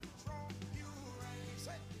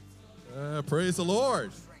Praise the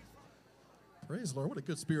Lord. Praise the Lord. What a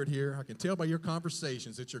good spirit here. I can tell by your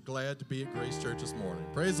conversations that you're glad to be at Grace Church this morning.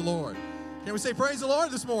 Praise the Lord. Can we say praise the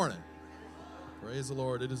Lord this morning? Praise the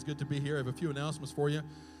Lord. It is good to be here. I have a few announcements for you.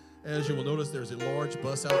 As you will notice, there's a large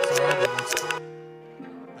bus outside.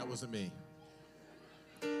 That wasn't me.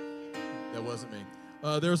 That wasn't me.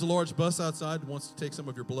 There's a large bus outside that wants to take some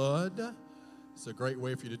of your blood. It's a great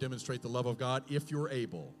way for you to demonstrate the love of God if you're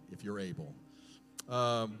able. If you're able.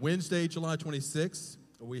 Wednesday, July 26th,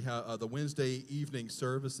 we have the Wednesday evening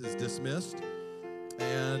service is dismissed.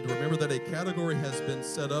 And remember that a category has been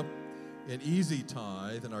set up in Easy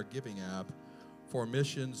Tithe in our giving app for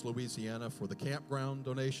Missions Louisiana for the campground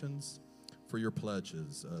donations for your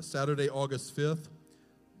pledges. Saturday, August 5th,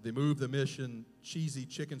 they Move the Mission Cheesy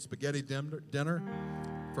Chicken Spaghetti Dinner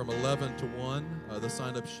from 11 to 1. The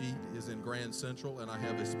sign-up sheet is in Grand Central, and I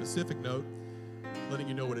have a specific note letting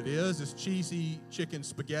you know what it is. It's cheesy chicken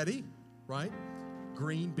spaghetti, right?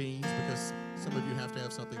 Green beans, because some of you have to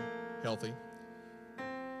have something healthy.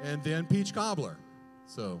 And then peach cobbler.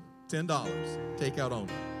 So $10, takeout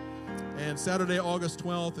only. And Saturday, August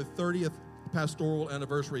 12th, the 30th pastoral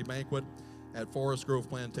anniversary banquet at Forest Grove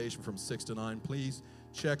Plantation from 6 to 9. Please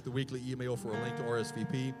check the weekly email for a link to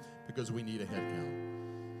RSVP because we need a head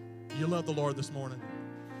count. You love the Lord this morning?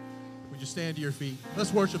 Would you stand to your feet?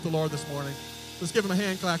 Let's worship the Lord this morning. Let's give him a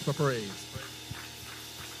hand clap of praise.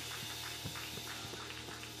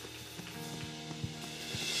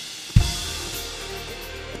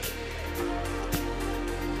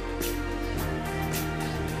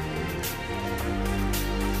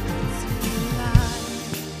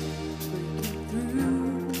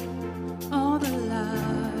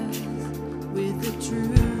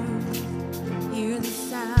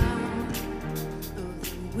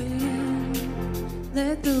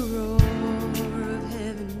 Let the roar of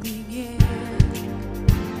heaven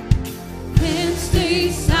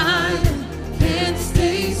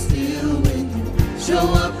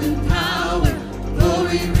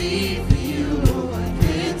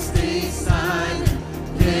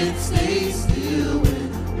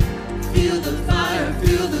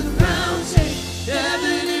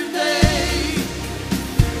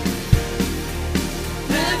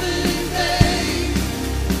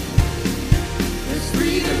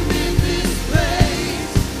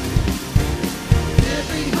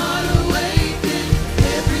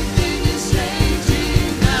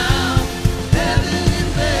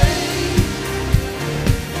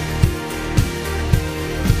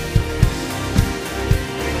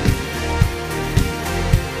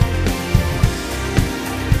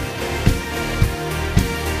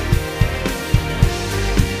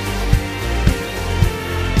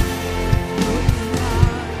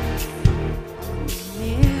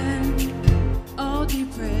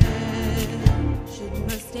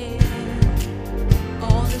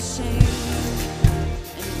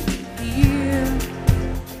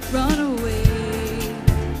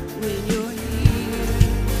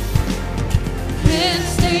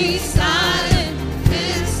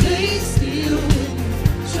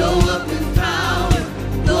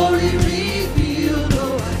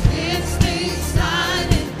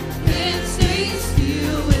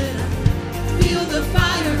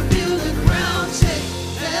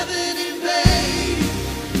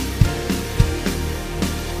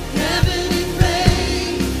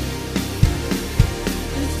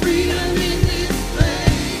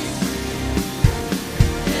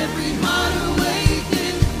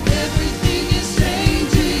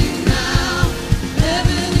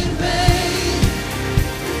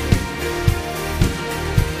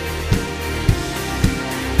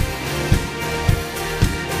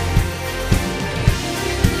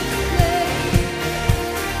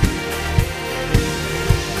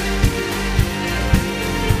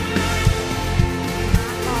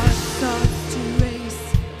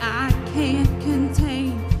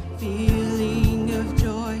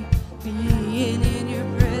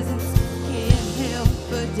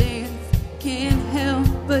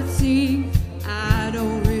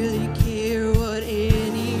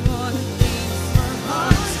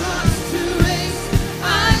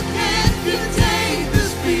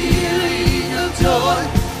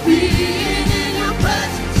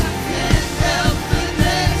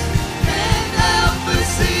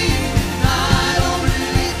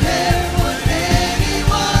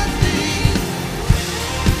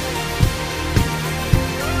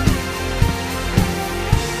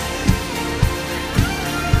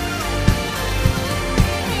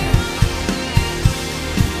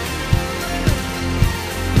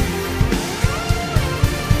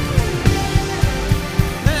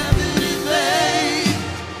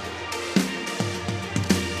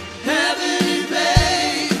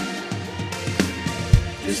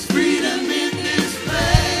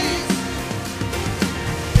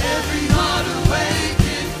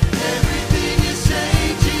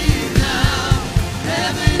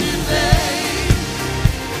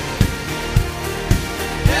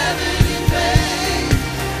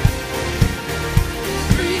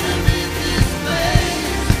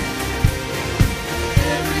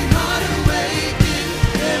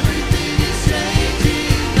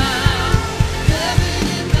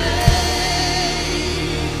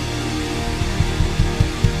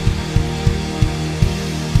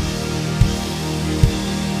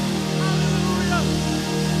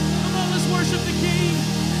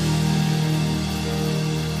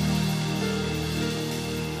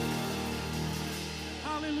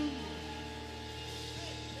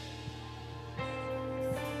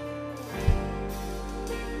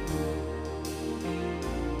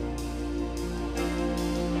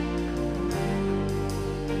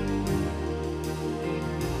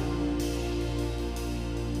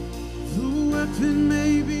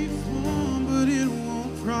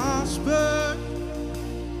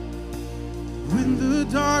the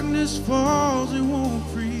darkness falls, it won't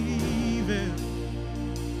prevail.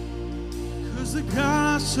 'Cause the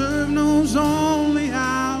God I serve knows only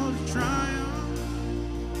how to triumph.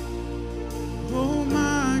 Oh,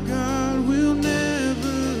 my God will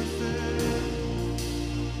never fail.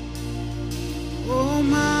 Oh,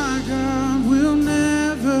 my God will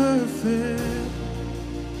never fail.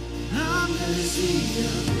 I'm gonna see a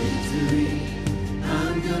victory.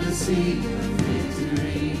 I'm gonna see a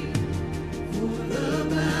victory. For the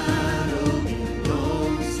battle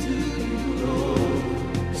belongs to you, Lord.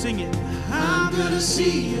 Sing it. I'm gonna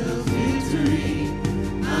see a victory.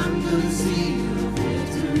 I'm gonna see a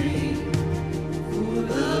victory. For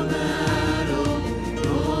the battle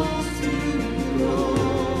belongs to you,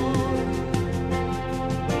 Lord.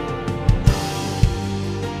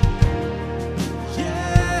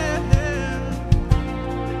 Yeah.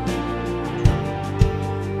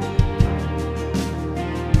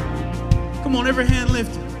 Come on, every hand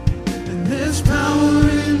lifted. And there's power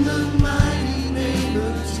in the mighty name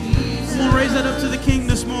of Jesus. Come on, raise that up to the King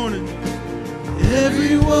this morning.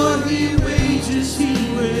 Every war he wages, he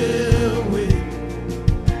will win.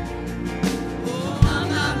 Oh, I'm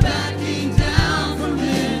not backing down from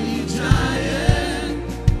any giant.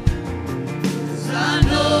 'Cause I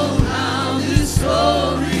know how this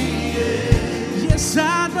story ends. Yes,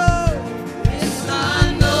 I know. Yes,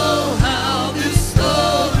 I know how this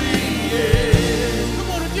story ends. Come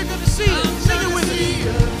on, if you're gonna see it, sing it with me.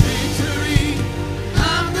 Victory.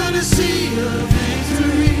 I'm gonna see a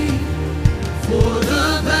victory. For the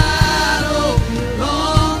battle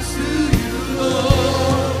belongs to you,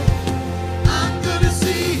 Lord. I'm gonna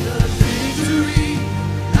see a victory.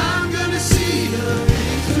 I'm gonna see a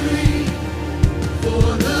victory. For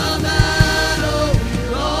the battle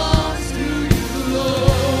belongs to you,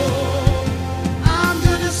 Lord. I'm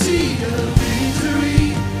gonna see a victory.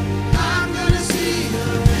 I'm gonna see a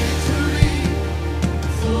victory.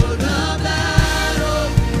 For the battle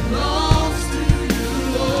belongs to you,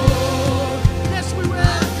 Lord. Yes, we will.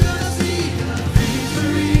 I'm gonna see a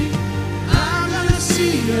victory. I'm gonna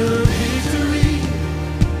see a victory.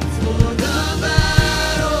 For the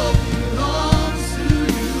battle belongs to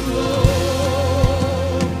you, Lord.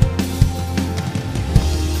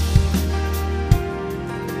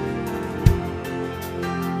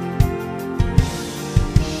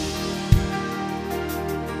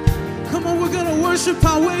 Come on, we're gonna worship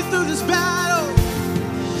our way through this battle.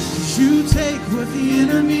 'Cause you take what the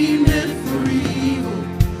enemy meant for evil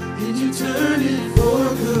and you turn it for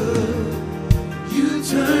good. You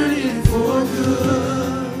turn it for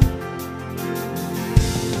good.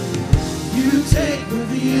 You take what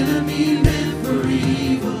the enemy meant for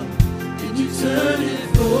evil and you turn it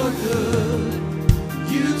for good.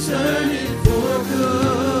 You turn it for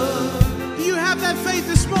good. Do you have that faith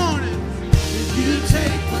this morning? If you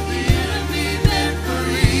take what the enemy meant for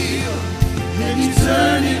evil and you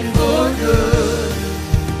turn it for good.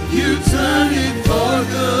 You turn it for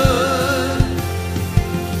good.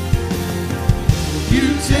 You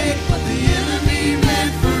take what the enemy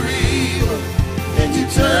meant for evil and you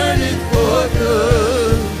turn it for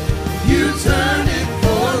good. You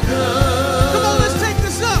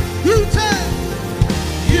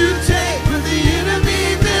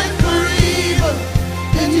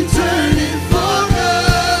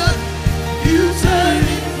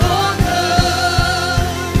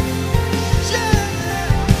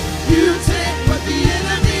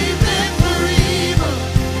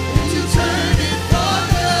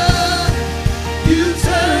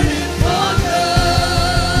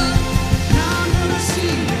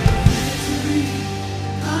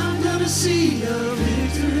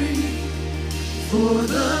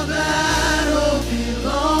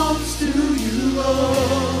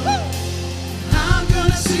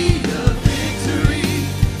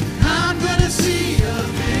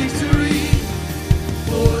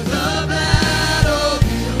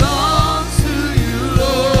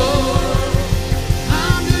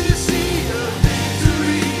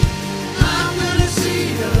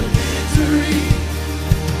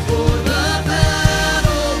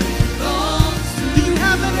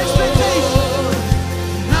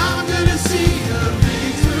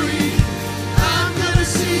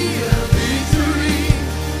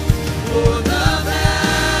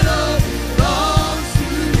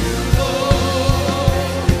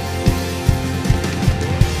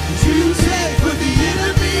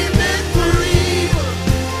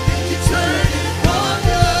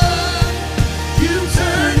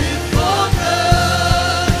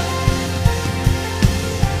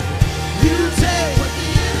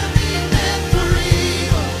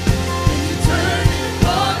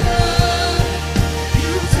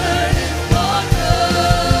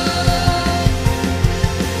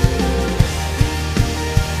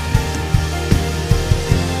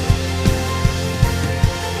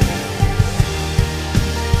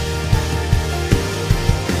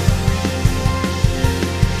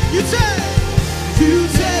You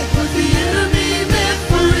take what the enemy meant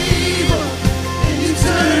for evil, and you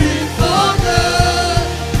turn it for good.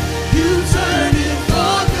 You turn it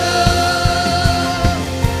for good.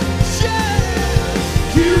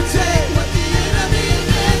 You take what the enemy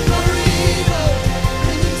meant for evil,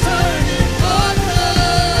 and you turn it for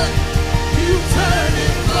good. You turn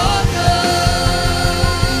it for good.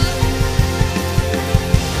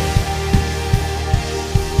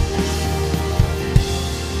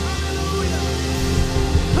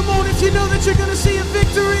 Come on, if you know that you're going to see a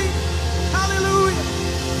victory. Hallelujah.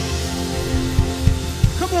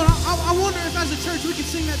 Come on, I wonder if as a church we can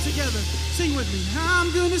sing that together. Sing with me.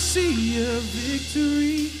 I'm going to see a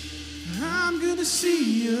victory. I'm going to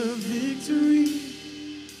see a victory.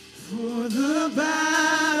 For the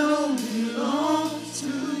battle belongs to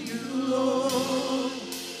you, Lord.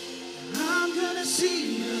 I'm going to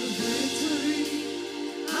see a victory.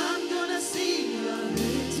 I'm going to see a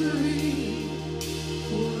victory.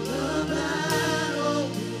 For the battle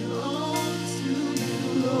belongs to you,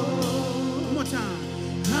 Lord. One more time.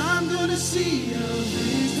 I'm gonna see a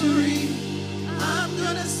victory. I'm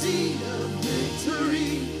gonna see a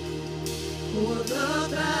victory. For the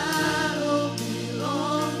battle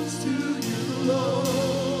belongs to you,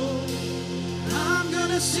 Lord. I'm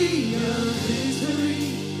gonna see a victory.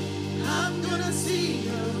 I'm gonna see a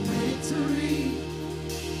victory.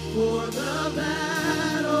 For the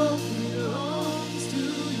battle belongs to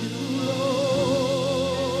you,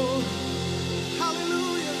 Lord.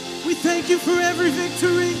 Hallelujah. We thank you for every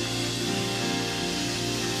victory.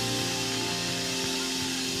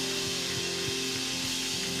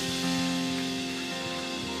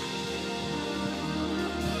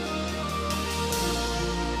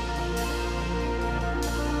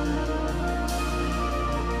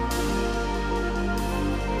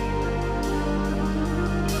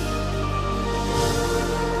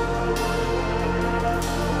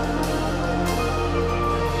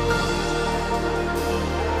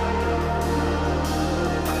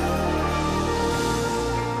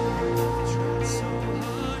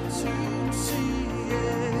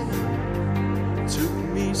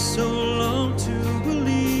 So long to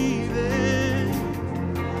believe it.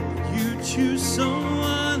 You choose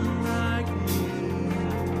someone like me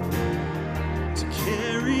to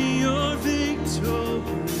carry your victory.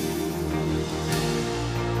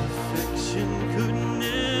 Perfection could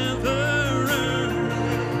never earn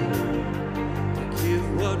it. Give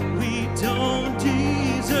what we don't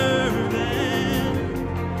deserve, and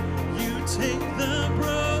you take the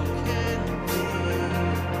broken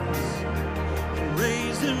things,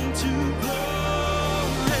 raise them to glory.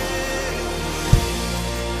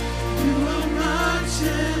 You are my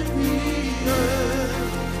champion.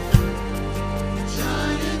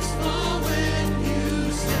 Giants fall when you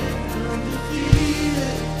stand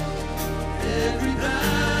undefeated. Every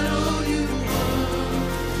battle you won.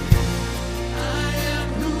 I am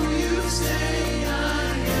who you say I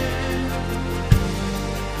am.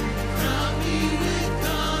 Crown me with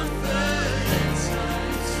confidence.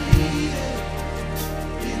 I'm seated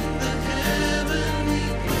in the heavenly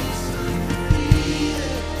place,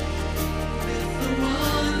 undefeated, with the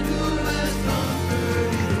one who has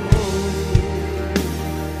conquered it all.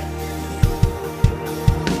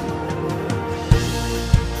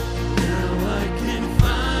 Now I can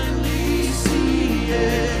finally see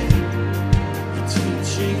it. You're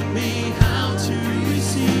teaching me how to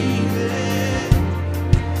receive it.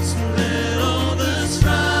 So let all the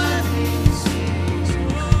striving cease.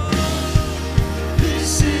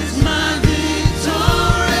 This is my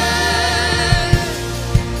victory.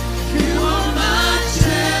 You are my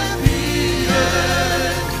champion.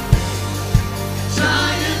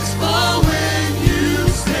 Giants fall when you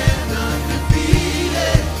stand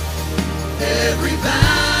undefeated. Every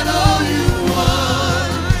battle you won.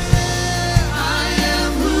 I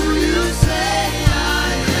am who you say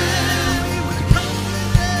I am.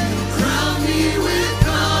 Crown me with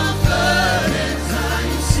confidence. I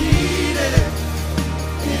am seated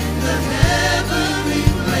in the heavenly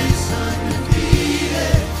place,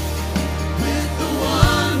 undefeated, with the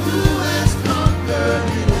one who has conquered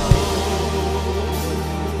it all.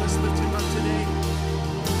 Let's lift him up today.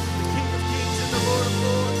 The King of Kings and the Lord of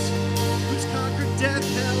Lords, who's conquered death,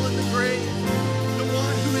 hell, and the grave. The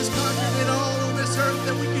one who has conquered it all on this earth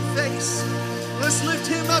that we could face. Let's lift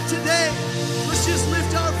him up today. Let's just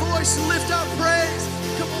lift our voice and lift our praise.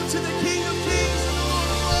 Come on to the King of Kings and the Lord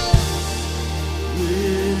of Lords.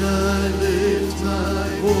 When I lift my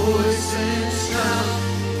voice and shout,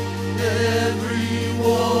 every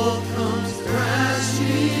wall comes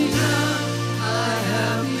crashing down. I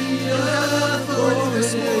have the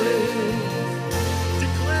authority.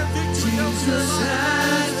 Declare victory. Jesus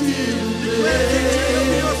has given Declare victory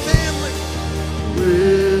over your family.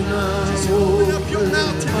 Just open up your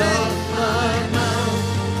mouth today.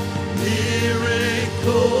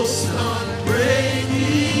 miracles start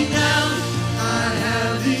breaking out. I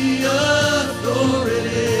have the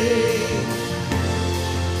authority.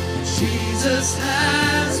 Jesus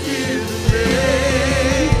has given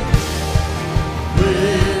me.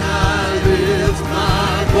 When I lift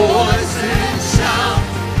my voice and shout,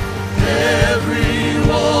 every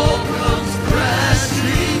wall comes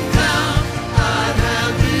crashing down. I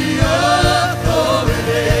have the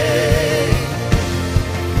authority.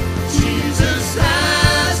 Jesus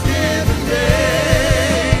has given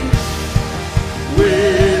me.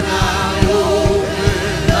 When I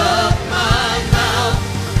open up my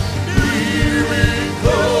mouth,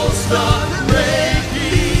 miracles start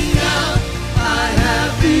breaking out. I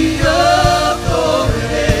have the authority.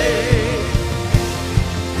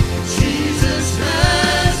 Jesus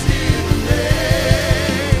has given me.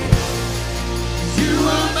 You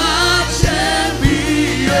are my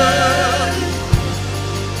champion.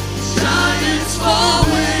 Giants fall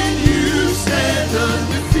when you stand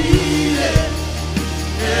undefeated.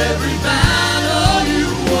 Every battle you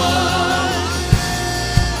won.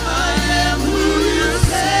 I am who you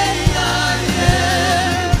say I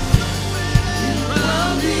am. You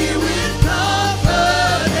crown me with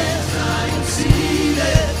confidence. I am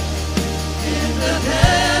seated in the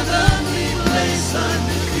heavenly place,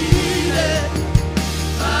 undefeated.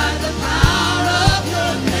 By the power of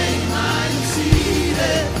your name, I am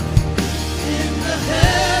seated in the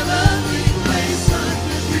heavenly place,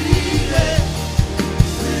 undefeated.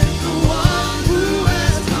 With the one who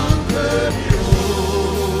has conquered it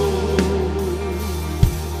all.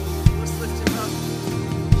 Let's lift him up.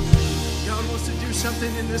 God wants to do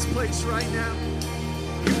something in this place right now.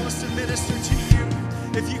 He wants to minister to you.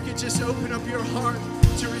 If you could just open up your heart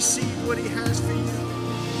to receive what he has for you.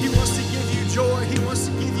 He wants to give you joy. He wants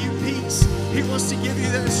to give you peace. He wants to give you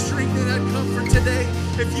that strength and that comfort today.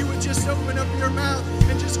 If you would just open up your mouth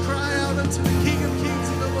and just cry out unto the King of Kings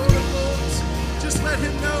and the Lord of Lords. Just let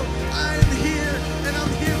him know, I am here and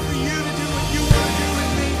I'm here for you to do what you want to do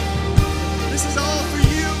with me. This is all for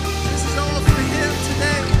you. This is all for him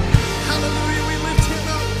today. Hallelujah. We lift him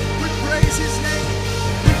up. We praise his name.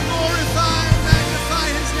 We glorify and magnify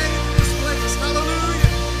his name in this place.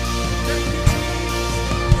 Hallelujah. Thank you, Jesus.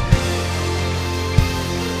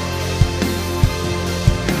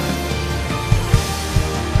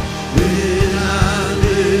 When I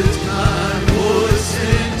lift my voice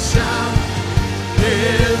and shout,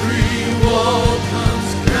 every wall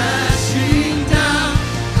comes crashing down.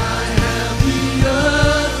 I have the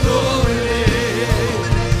authority.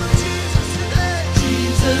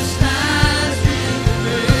 Jesus has given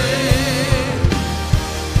me.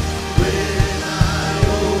 When I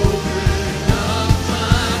open up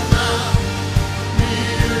my mouth,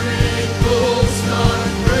 miracles start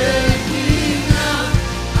breaking out.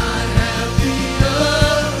 I have the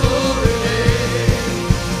authority.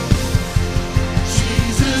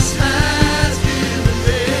 Jesus has given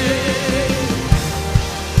me.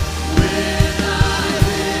 When I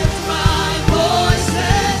lift my voice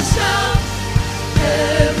and shout,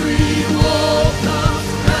 every wall comes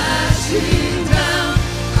crashing down.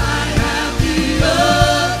 I have the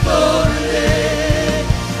authority.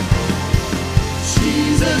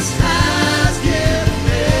 Jesus has given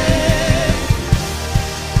me.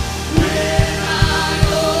 When I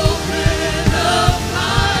open up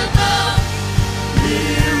my mouth,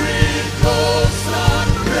 miracles start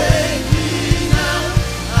breaking out.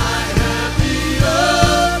 I have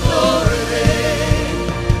the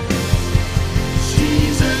authority.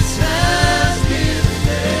 Jesus has given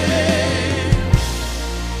me.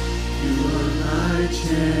 You are my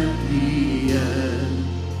champion.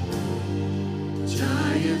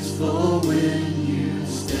 Giants fall when you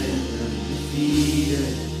stand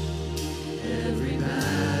undefeated. Every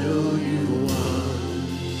battle you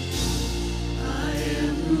won. I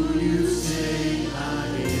am who you say I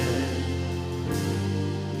am.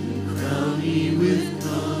 You crown me with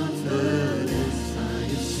confidence. I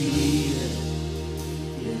am seated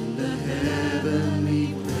in the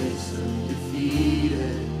heavenly place,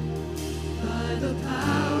 undefeated. By the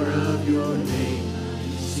power of your name, I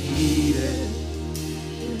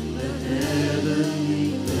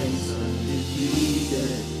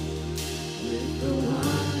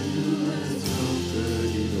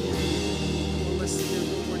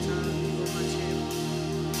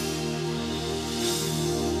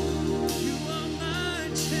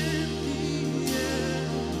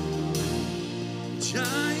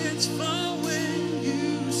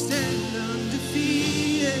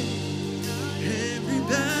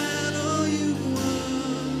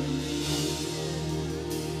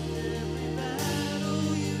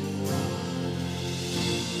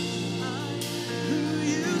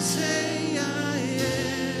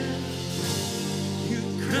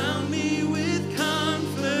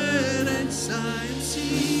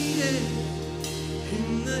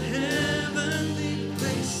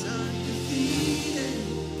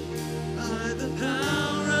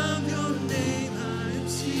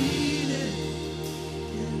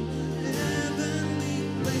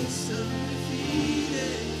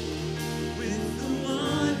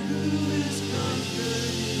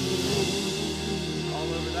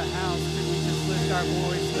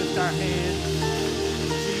our hands. In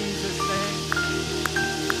Jesus' name.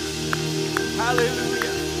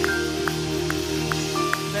 Hallelujah.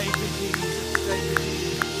 Thank you, Jesus. Thank you,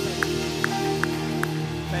 Jesus.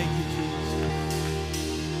 Thank you, Jesus.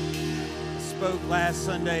 I spoke last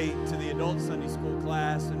Sunday to the adult Sunday school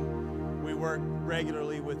class, and we work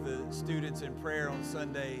regularly with the students in prayer on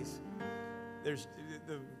Sundays. The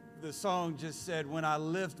song just said, when I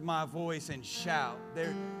lift my voice and shout.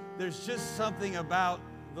 There's just something about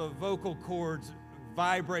the vocal cords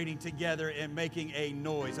vibrating together and making a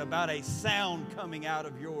noise, about a sound coming out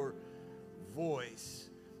of your voice.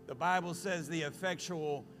 The Bible says the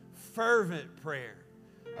effectual, fervent prayer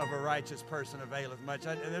of a righteous person availeth much.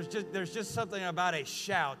 There's just something about a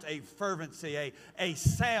shout, a fervency, a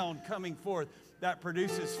sound coming forth that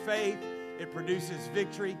produces faith. It produces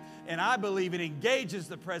victory, and I believe it engages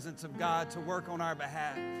the presence of God to work on our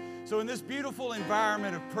behalf. So in this beautiful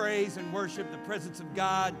environment of praise and worship, the presence of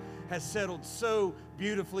God has settled so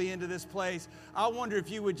beautifully into this place. I wonder if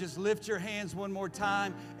you would just lift your hands one more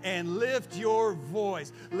time and lift your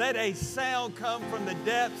voice. Let a sound come from the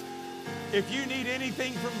depths. If you need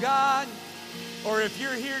anything from God, or if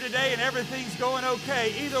you're here today and everything's going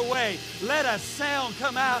okay, either way, let a sound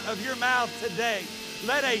come out of your mouth today.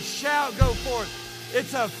 Let a shout go forth.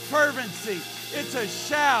 It's a fervency. It's a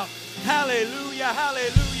shout. Hallelujah,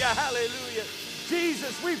 hallelujah, hallelujah.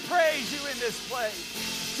 Jesus, we praise you in this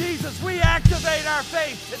place. Jesus, we activate our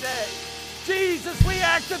faith today. Jesus, we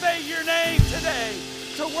activate your name today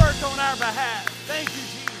to work on our behalf. Thank you,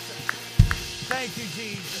 Jesus. Thank you,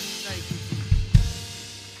 Jesus. Thank you,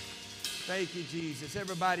 Jesus. Thank you, Jesus.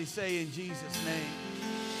 Everybody say in Jesus' name.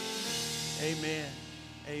 Amen.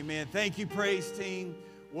 Amen. Thank you, praise team.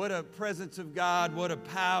 What a presence of God. What a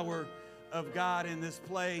power of God in this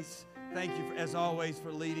place. Thank you, as always,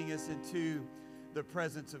 for leading us into the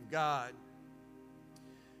presence of God.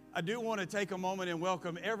 I do want to take a moment and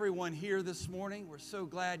welcome everyone here this morning. We're so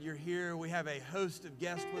glad you're here. We have a host of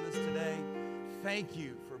guests with us today. Thank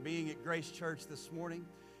you for being at Grace Church this morning.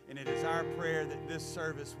 And it is our prayer that this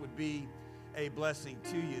service would be a blessing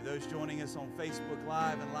to you. Those joining us on Facebook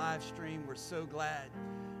Live and live stream, we're so glad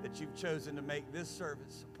that you've chosen to make this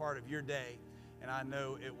service a part of your day. And I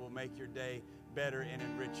know it will make your day better and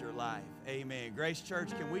enrich your life. Amen. Grace Church,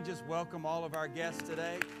 can we just welcome all of our guests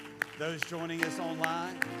today? Those joining us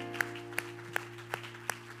online.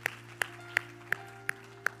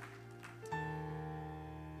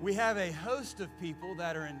 We have a host of people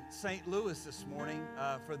that are in St. Louis this morning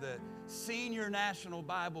for the Senior National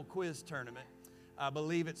Bible Quiz Tournament. I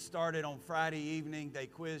believe it started on Friday evening. They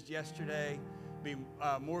quizzed yesterday. Be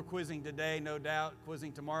more quizzing today, no doubt.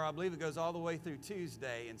 Quizzing tomorrow. I believe it goes all the way through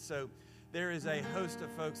Tuesday. And so there is a host of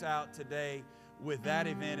folks out today with that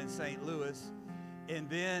event in St. Louis. And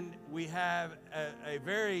then we have a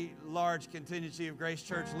very large contingency of Grace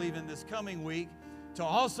Church leaving this coming week to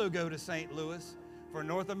also go to St. Louis for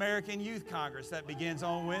North American Youth Congress that begins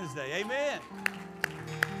on Wednesday. Amen.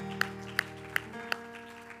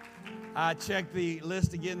 I checked the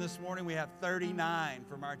list again this morning. We have 39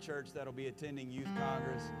 from our church that'll be attending Youth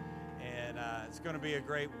Congress. And it's going to be a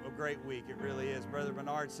great week. It really is. Brother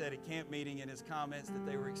Bernard said at camp meeting in his comments that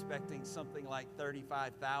they were expecting something like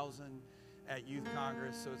 35,000 at Youth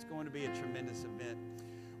Congress. So it's going to be a tremendous event.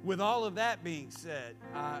 With all of that being said,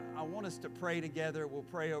 I want us to pray together. We'll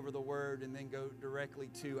pray over the word and then go directly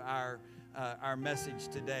to our message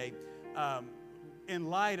today. In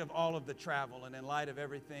light of all of the travel and in light of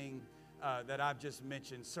everything that I've just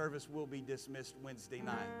mentioned, service will be dismissed Wednesday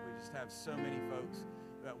night. We just have so many folks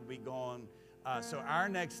that will be gone. So our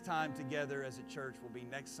next time together as a church will be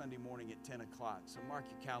next Sunday morning at 10 o'clock. So mark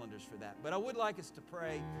your calendars for that. But I would like us to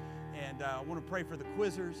pray, and I want to pray for the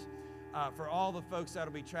quizzers, for all the folks that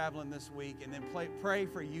will be traveling this week, and then pray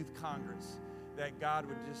for Youth Congress, that God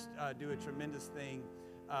would just do a tremendous thing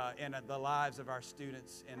in the lives of our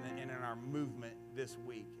students and in our movement this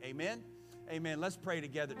week. Amen? Amen. Let's pray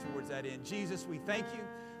together towards that end. Jesus, we thank you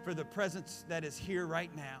for the presence that is here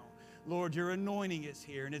right now. Lord, your anointing is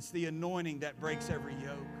here, and it's the anointing that breaks every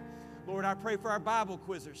yoke. Lord, I pray for our Bible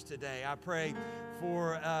quizzers today. I pray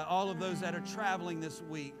for all of those that are traveling this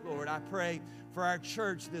week, Lord. I pray for our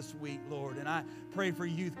church this week, Lord, and I pray for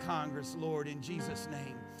Youth Congress, Lord, in Jesus'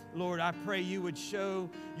 name. Lord, I pray you would show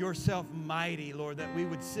yourself mighty, Lord, that we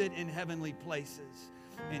would sit in heavenly places.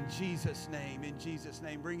 In Jesus'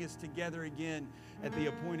 name, bring us together again at the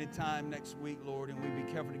appointed time next week, Lord, and we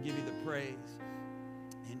be careful to give you the praise.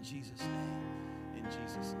 In Jesus'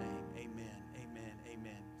 name, amen, amen,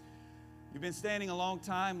 amen. You've been standing a long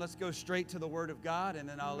time. Let's go straight to the Word of God, and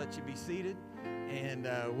then I'll let you be seated, and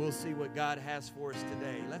we'll see what God has for us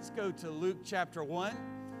today. Let's go to Luke chapter 1.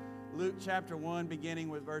 Luke chapter 1, beginning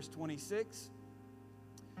with verse 26.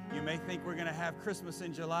 You may think we're going to have Christmas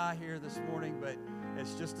in July here this morning, but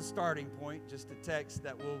it's just a starting point, just a text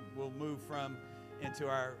that we'll move from into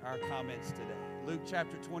our comments today. Luke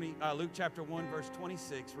chapter 1, verse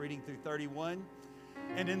 26, reading through 31.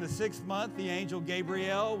 And in the 6th month, the angel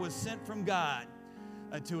Gabriel was sent from God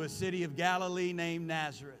unto a city of Galilee named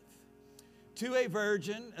Nazareth, to a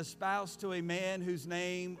virgin espoused to a man whose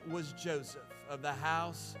name was Joseph, of the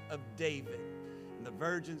house of David. And the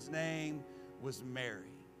virgin's name was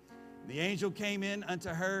Mary. The angel came in unto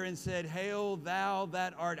her and said, Hail, thou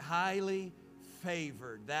that art highly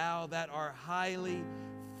favored, thou that art highly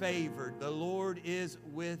favored. The Lord is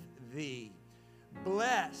with thee.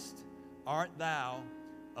 Blessed art thou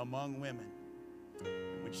among women.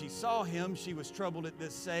 When she saw him, she was troubled at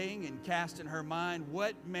this saying, and cast in her mind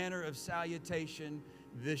what manner of salutation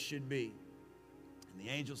this should be. And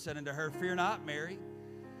the angel said unto her, Fear not, Mary,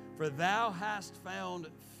 for thou hast found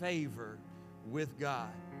favor with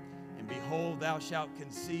God. And behold, thou shalt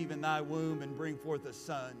conceive in thy womb and bring forth a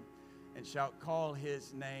son, and shalt call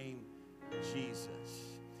his name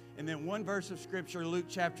Jesus. And then one verse of Scripture, Luke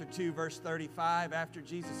chapter 2, verse 35. After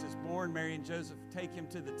Jesus is born, Mary and Joseph take him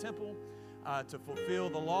to the temple to fulfill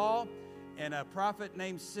the law. And a prophet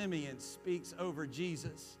named Simeon speaks over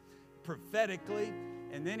Jesus prophetically.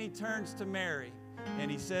 And then he turns to Mary, and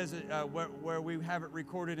he says, where we have it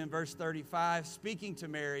recorded in verse 35, speaking to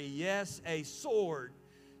Mary, Yes, a sword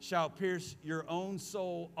shall pierce your own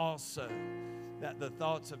soul also, that the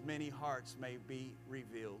thoughts of many hearts may be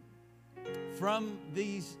revealed. From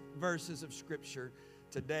these verses of Scripture,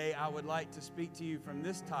 today I would like to speak to you from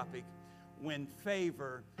this topic, when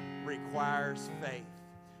favor requires faith.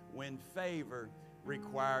 When favor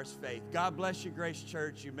requires faith. God bless you, Grace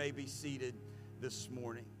Church. You may be seated this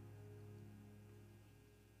morning.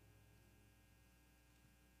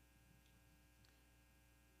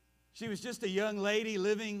 She was just a young lady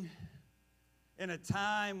living in a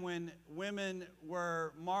time when women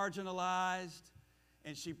were marginalized,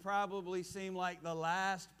 and she probably seemed like the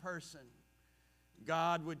last person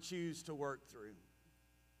God would choose to work through.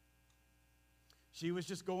 She was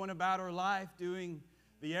just going about her life doing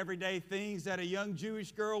the everyday things that a young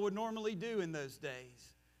Jewish girl would normally do in those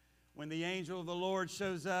days. When the angel of the Lord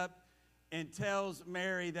shows up and tells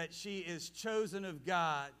Mary that she is chosen of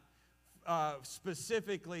God,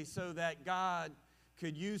 specifically so that God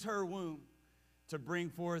could use her womb to bring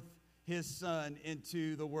forth his son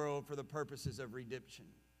into the world for the purposes of redemption.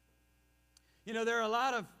 You know, there are a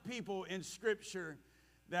lot of people in Scripture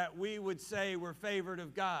that we would say were favored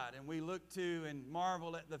of God, and we look to and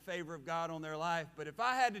marvel at the favor of God on their life. But if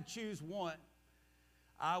I had to choose one,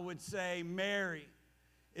 I would say Mary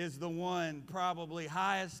is the one probably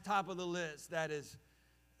highest, top of the list, that is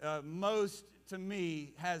most, to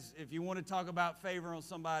me, has, if you want to talk about favor on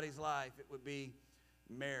somebody's life, it would be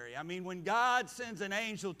Mary. I mean, when God sends an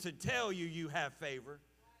angel to tell you you have favor,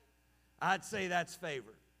 I'd say that's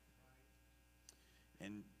favor.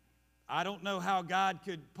 And I don't know how God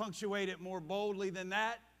could punctuate it more boldly than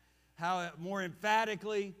that, how more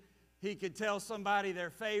emphatically he could tell somebody they're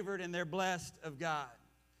favored and they're blessed of God.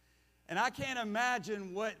 And I can't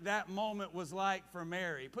imagine what that moment was like for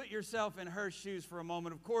Mary. Put yourself in her shoes for a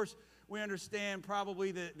moment. Of course, we understand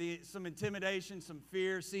probably some intimidation, some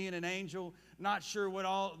fear, seeing an angel, not sure what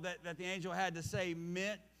all that the angel had to say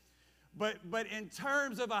meant. But in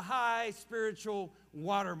terms of a high spiritual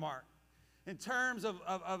watermark, in terms of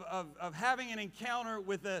having an encounter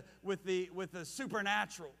with the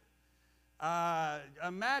supernatural,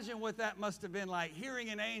 imagine what that must have been like, hearing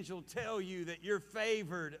an angel tell you that you're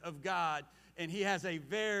favored of God and he has a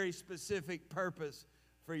very specific purpose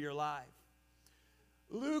for your life.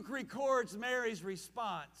 Luke records Mary's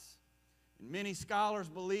response. And many scholars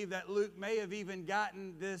believe that Luke may have even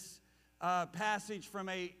gotten this passage from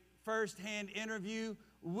a first-hand interview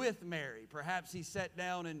with Mary. Perhaps he sat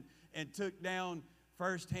down and took down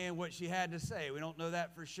firsthand what she had to say. We don't know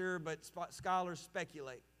that for sure, but scholars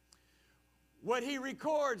speculate. What he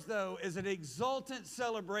records, though, is an exultant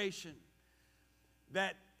celebration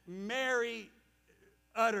that Mary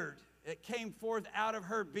uttered. It came forth out of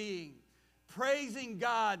her being, praising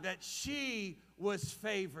God that she was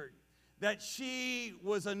favored, that she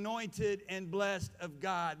was anointed and blessed of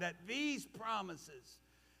God, that these promises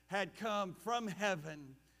had come from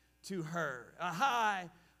heaven to her. A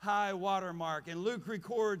high watermark. And Luke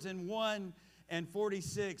records in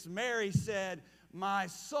 1:46, Mary said, My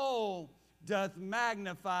soul doth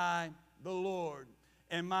magnify the Lord,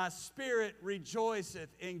 and my spirit rejoiceth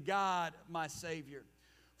in God my Savior.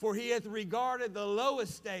 For he hath regarded the low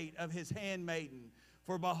estate of his handmaiden.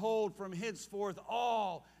 For behold, from henceforth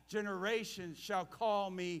all generations shall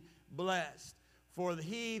call me blessed. For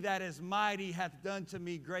he that is mighty hath done to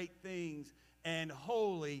me great things, and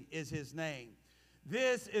holy is his name.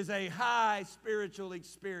 This is a high spiritual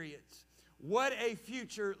experience. What a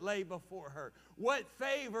future lay before her. What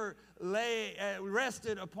favor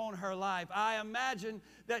rested upon her life. I imagine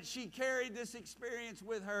that she carried this experience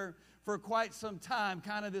with her for quite some time,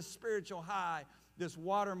 kind of this spiritual high, this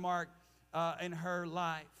watermark in her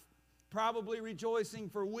life. Probably rejoicing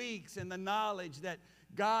for weeks in the knowledge that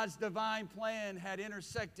God's divine plan had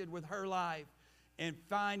intersected with her life and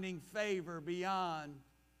finding favor beyond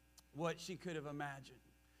what she could have imagined.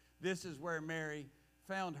 This is where Mary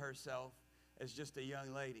found herself as just a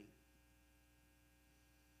young lady.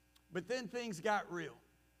 But then things got real,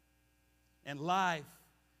 and life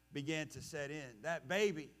began to set in. That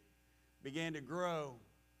baby began to grow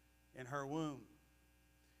in her womb.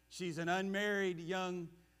 She's an unmarried young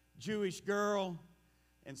Jewish girl,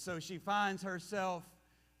 and so she finds herself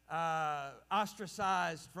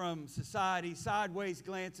ostracized from society, sideways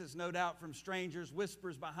glances, no doubt, from strangers,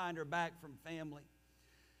 whispers behind her back from family.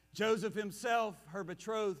 Joseph himself, her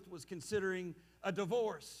betrothed, was considering a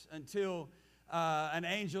divorce until an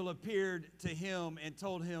angel appeared to him and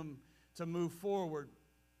told him to move forward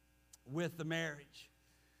with the marriage.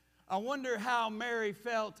 I wonder how Mary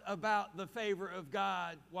felt about the favor of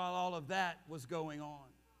God while all of that was going on.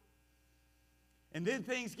 And then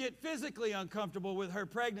things get physically uncomfortable with her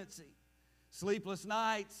pregnancy. Sleepless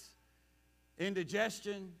nights,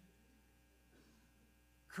 indigestion,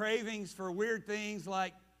 cravings for weird things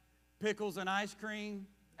like pickles and ice cream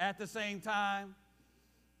at the same time.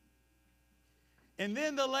 And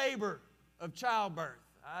then the labor of childbirth.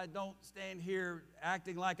 I don't stand here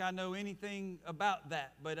acting like I know anything about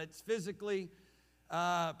that, but it's physically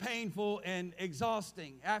painful and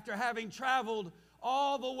exhausting. After having traveled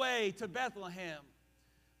all the way to Bethlehem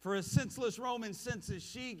for a senseless Roman census,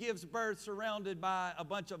 she gives birth surrounded by a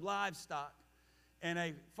bunch of livestock in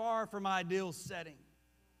a far from ideal setting.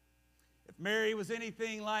 If Mary was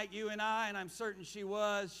anything like you and I'm certain she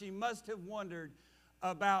was, she must have wondered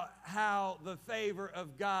about how the favor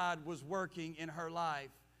of God was working in her life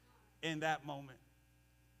in that moment.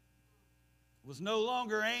 It was no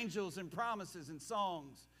longer angels and promises and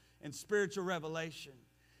songs and spiritual revelation.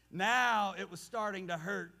 Now it was starting to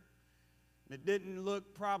hurt. It didn't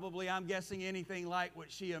look probably, I'm guessing, anything like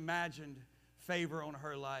what she imagined favor on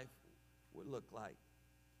her life would look like.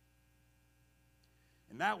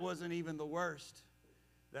 And that wasn't even the worst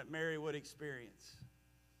that Mary would experience.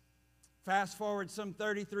 Fast forward some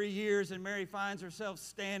 33 years, and Mary finds herself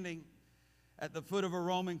standing at the foot of a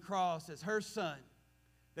Roman cross as her son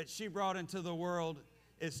that she brought into the world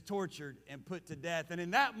is tortured and put to death. And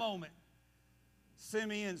in that moment,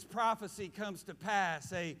 Simeon's prophecy comes to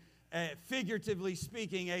pass. Figuratively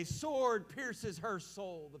speaking, a sword pierces her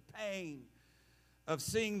soul, the pain of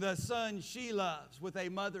seeing the son she loves with a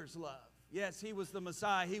mother's love. Yes, he was the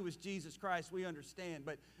Messiah. He was Jesus Christ, we understand,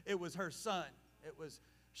 but it was her son.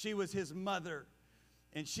 She was his mother.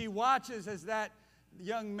 And she watches as that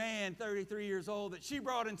young man, 33 years old, that she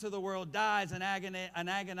brought into the world dies an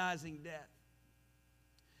agonizing death.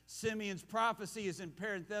 Simeon's prophecy is in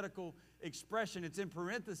parenthetical expression. It's in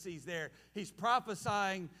parentheses there. He's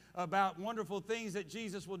prophesying about wonderful things that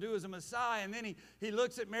Jesus will do as a Messiah. And then he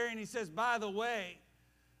looks at Mary and he says, by the way,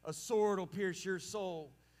 a sword will pierce your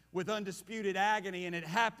soul with undisputed agony. And it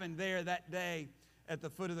happened there that day at the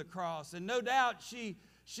foot of the cross. And no doubt she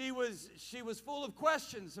was full of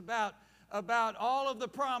questions about all of the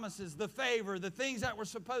promises, the favor, the things that were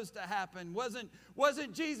supposed to happen.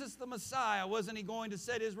 Wasn't Jesus the Messiah? Wasn't he going to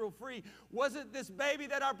set Israel free? Wasn't this baby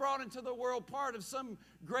that I brought into the world part of some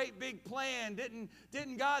great big plan?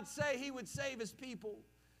 Didn't God say he would save his people?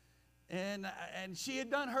 And she had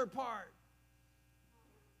done her part.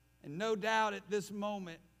 And no doubt at this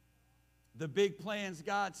moment, the big plans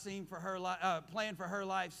God planned for her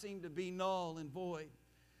life seemed to be null and void.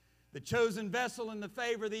 The chosen vessel and the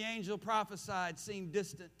favor the angel prophesied seemed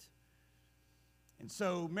distant. And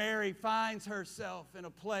so Mary finds herself in a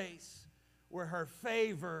place where her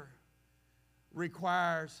favor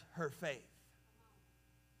requires her faith.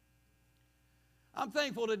 I'm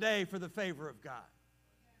thankful today for the favor of God.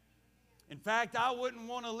 In fact, I wouldn't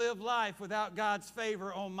want to live life without God's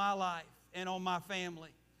favor on my life and on my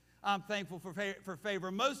family. I'm thankful for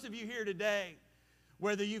favor. Most of you here today,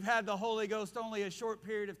 whether you've had the Holy Ghost only a short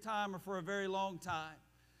period of time or for a very long time,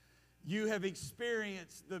 you have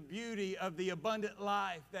experienced the beauty of the abundant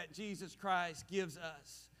life that Jesus Christ gives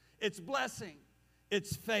us. It's blessing,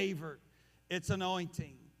 it's favor, it's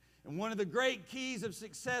anointing. And one of the great keys of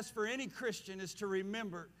success for any Christian is to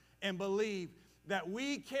remember and believe that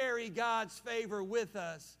we carry God's favor with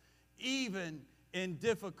us even in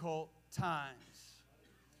difficult times.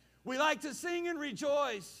 We like to sing and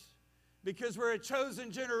rejoice because we're a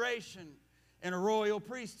chosen generation and a royal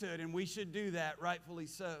priesthood, and we should do that, rightfully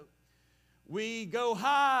so. We go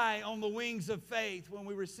high on the wings of faith when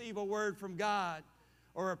we receive a word from God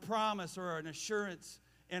or a promise or an assurance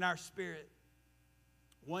in our spirit.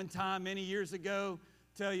 One time, many years ago,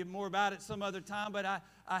 tell you more about it some other time, but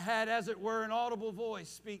I had, as it were, an audible voice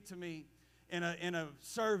speak to me in a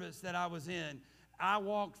service that I was in. I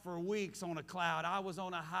walked for weeks on a cloud. I was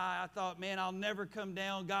on a high. I thought, man, I'll never come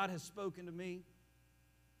down. God has spoken to me.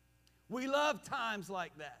 We love times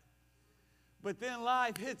like that. But then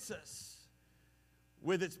life hits us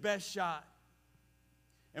with its best shot.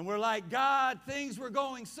 And we're like, God, things were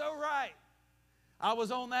going so right. I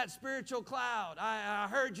was on that spiritual cloud. I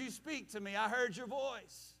heard you speak to me. I heard your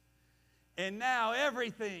voice. And now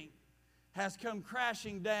everything has come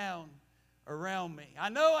crashing down around me. I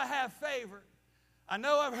know I have favor. I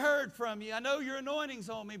know I've heard from you. I know your anointing's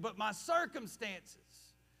on me, but my circumstances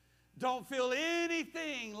don't feel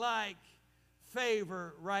anything like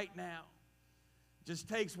favor right now. Just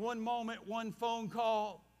takes one moment, one phone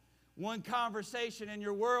call, one conversation, and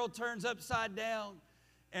your world turns upside down.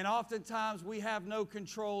 And oftentimes we have no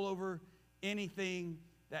control over anything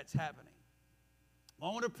that's happening. I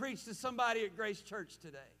want to preach to somebody at Grace Church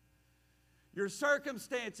today. Your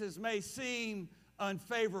circumstances may seem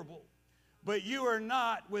unfavorable, but you are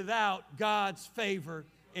not without God's favor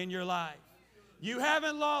in your life. You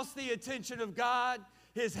haven't lost the attention of God.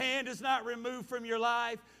 His hand is not removed from your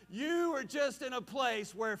life. You are just in a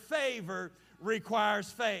place where favor requires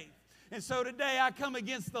faith. And so today I come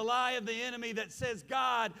against the lie of the enemy that says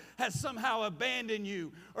God has somehow abandoned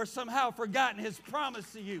you or somehow forgotten His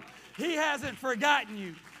promise to you. He hasn't forgotten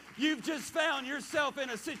you. You've just found yourself in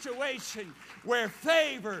a situation where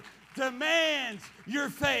favor demands your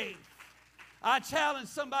faith. I challenge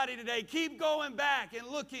somebody today, keep going back and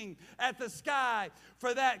looking at the sky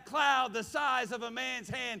for that cloud the size of a man's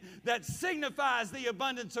hand that signifies the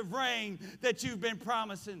abundance of rain that you've been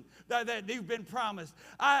promising, that you've been promised.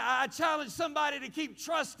 I challenge somebody to keep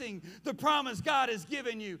trusting the promise God has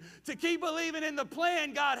given you, to keep believing in the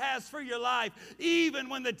plan God has for your life, even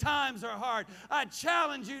when the times are hard. I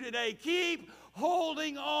challenge you today, keep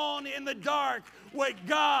holding on in the dark what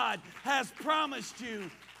God has promised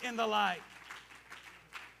you in the light.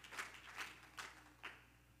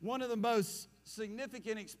 One of the most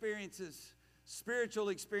significant experiences, spiritual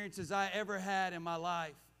experiences I ever had in my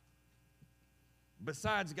life,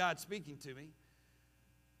 besides God speaking to me,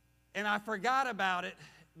 and I forgot about it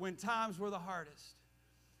when times were the hardest.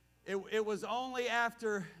 It was only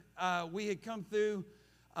after we had come through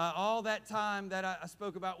all that time that I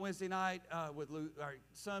spoke about Wednesday night with our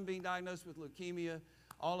son being diagnosed with leukemia,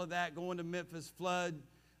 all of that, going to Memphis, flood,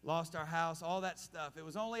 lost our house, all that stuff. It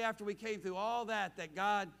was only after we came through all that that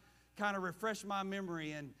God kind of refreshed my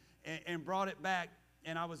memory and brought it back,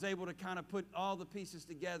 and I was able to kind of put all the pieces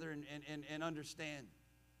together and understand.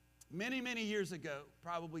 Many, many years ago,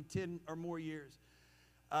 probably 10 or more years,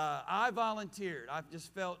 I volunteered. I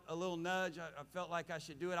just felt a little nudge. I felt like I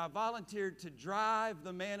should do it. I volunteered to drive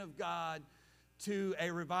the man of God to a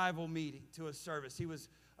revival meeting, to a service. He was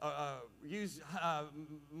used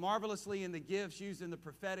marvelously in the gifts, used in the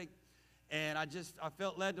prophetic, and I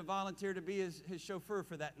felt led to volunteer to be his chauffeur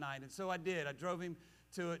for that night, and so I did. I drove him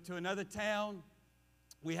to another town.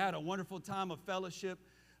 We had a wonderful time of fellowship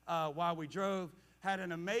while we drove, had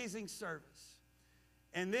an amazing service.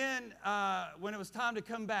 And then when it was time to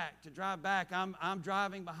come back, to drive back, I'm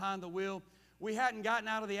driving behind the wheel. We hadn't gotten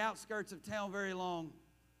out of the outskirts of town very long,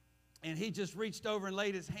 and he just reached over and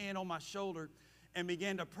laid his hand on my shoulder and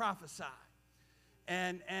began to prophesy.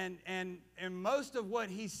 And most of what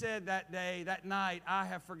he said that day, that night, I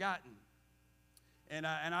have forgotten. And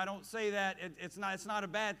I don't say that it's not a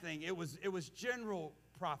bad thing. It was general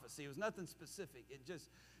prophecy. It was nothing specific. It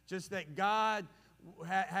just that God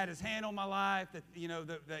had His hand on my life. That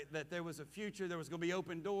that there was a future. There was going to be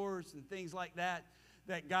open doors and things like that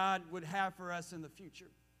God would have for us in the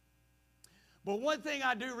future. But one thing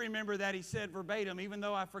I do remember that he said verbatim, even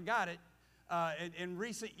though I forgot it. In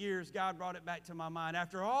recent years, God brought it back to my mind.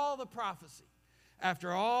 After all the prophecy,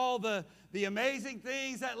 after all the amazing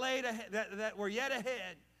things that were yet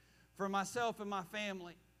ahead for myself and my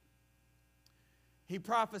family, he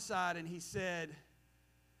prophesied and he said,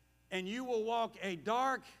 "And you will walk a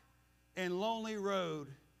dark and lonely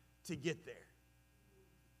road to get there."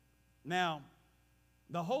 Now,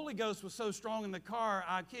 the Holy Ghost was so strong in the car,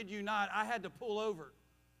 I kid you not, I had to pull over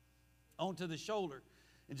onto the shoulder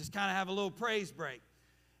and just kind of have a little praise break.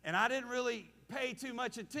 And I didn't really pay too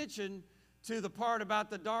much attention to the part about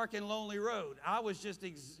the dark and lonely road. I was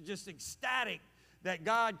just ecstatic that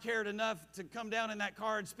God cared enough to come down in that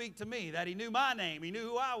car and speak to me, that he knew my name, he knew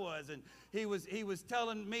who I was, and he was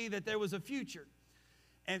telling me that there was a future.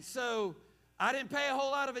 And so I didn't pay a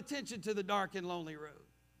whole lot of attention to the dark and lonely road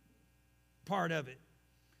part of it.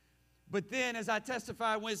 But then, as I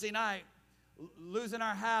testified Wednesday night, losing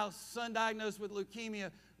our house, son diagnosed with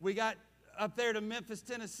leukemia, we got up there to Memphis,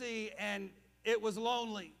 Tennessee, and it was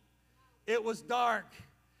lonely. It was dark,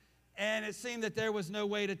 and it seemed that there was no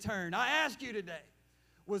way to turn. I ask you today,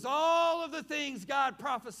 was all of the things God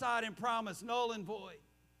prophesied and promised null and void?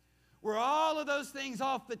 Were all of those things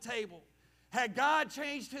off the table? Had God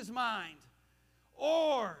changed his mind?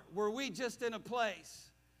 Or were we just in a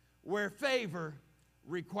place where favor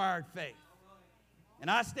required faith? And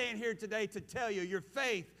I stand here today to tell you, your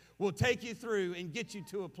faith will take you through and get you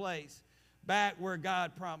to a place back where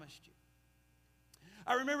God promised you.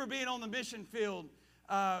 I remember being on the mission field,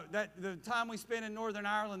 that the time we spent in Northern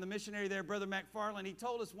Ireland, the missionary there, Brother McFarland, he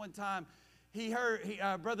told us one time,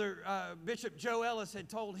 Bishop Joe Ellis had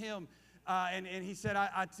told him, and he said,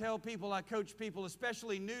 I tell people, I coach people,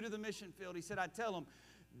 especially new to the mission field, he said, I tell them,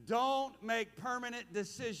 don't make permanent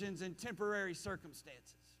decisions in temporary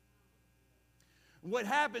circumstances. What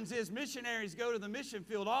happens is missionaries go to the mission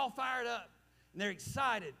field all fired up, and they're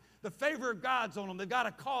excited. The favor of God's on them. They've got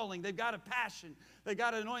a calling. They've got a passion. They've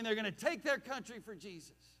got an anointing. They're going to take their country for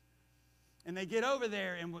Jesus. And they get over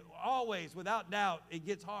there, and always, without doubt, it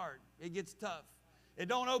gets hard. It gets tough. It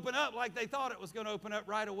don't open up like they thought it was going to open up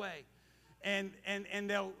right away. And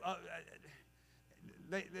they'll...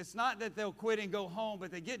 it's not that they'll quit and go home,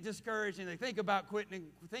 but they get discouraged and they think about quitting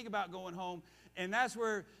and think about going home. And that's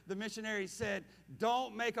where the missionary said,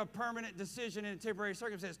 don't make a permanent decision in a temporary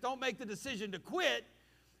circumstance. Don't make the decision to quit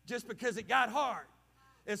just because it got hard.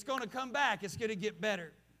 It's going to come back. It's going to get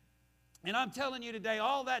better. And I'm telling you today,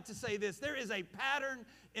 all that to say this, there is a pattern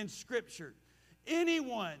in Scripture.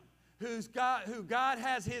 Anyone who God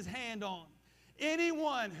has his hand on,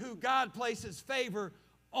 anyone who God places favor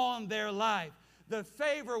on their life, the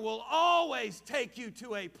favor will always take you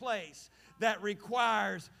to a place that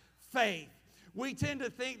requires faith. We tend to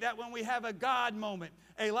think that when we have a God moment,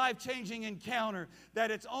 a life-changing encounter,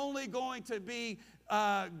 that it's only going to be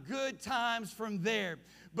good times from there.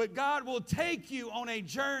 But God will take you on a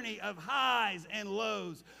journey of highs and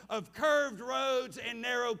lows, of curved roads and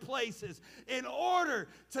narrow places, in order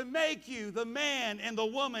to make you the man and the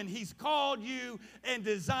woman He's called you and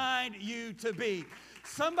designed you to be.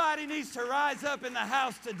 Somebody needs to rise up in the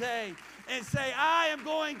house today and say, I am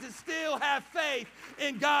going to still have faith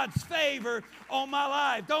in God's favor on my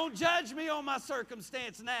life. Don't judge me on my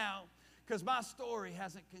circumstance now, because my story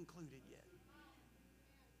hasn't concluded yet.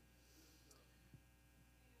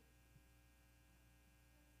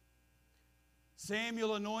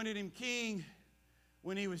 Samuel anointed him king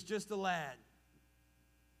when he was just a lad.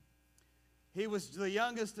 He was the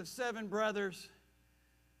youngest of 7 brothers,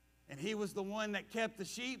 and he was the one that kept the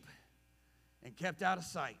sheep and kept out of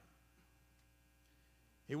sight.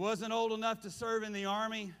 He wasn't old enough to serve in the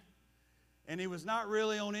army, and he was not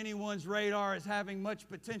really on anyone's radar as having much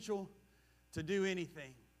potential to do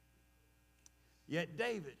anything. Yet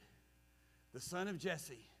David, the son of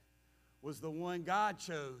Jesse, was the one God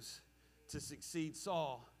chose to succeed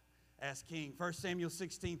Saul as king. 1 Samuel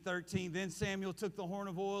 16:13, then Samuel took the horn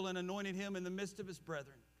of oil and anointed him in the midst of his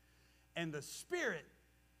brethren. And the Spirit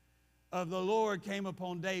of the Lord came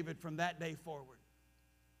upon David from that day forward.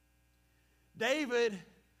 David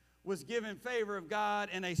was given favor of God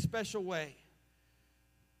in a special way.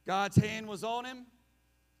 God's hand was on him,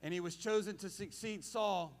 and he was chosen to succeed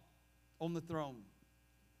Saul on the throne.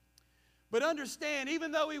 But understand,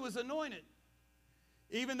 even though he was anointed,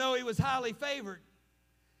 even though he was highly favored,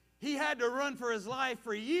 he had to run for his life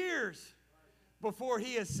for years before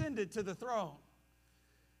he ascended to the throne.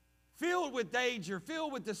 Filled with danger,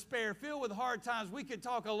 filled with despair, filled with hard times. We could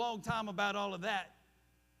talk a long time about all of that.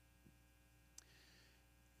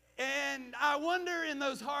 And I wonder in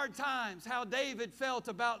those hard times how David felt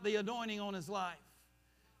about the anointing on his life,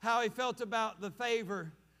 how he felt about the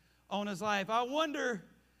favor on his life. I wonder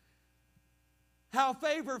how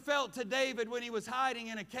favor felt to David when he was hiding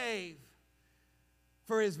in a cave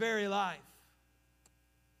for his very life.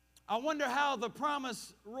 I wonder how the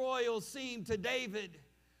promise royal seemed to David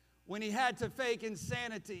when he had to fake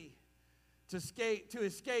insanity to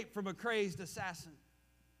escape from a crazed assassin.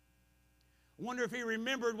 I wonder if he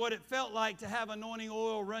remembered what it felt like to have anointing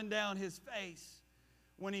oil run down his face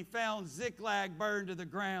when he found Ziklag burned to the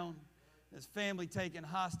ground, his family taken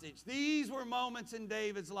hostage. These were moments in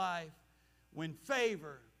David's life when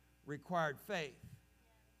favor required faith.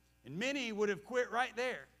 And many would have quit right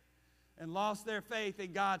there and lost their faith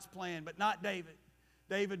in God's plan, but not David.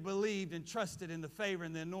 David believed and trusted in the favor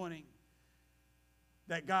and the anointing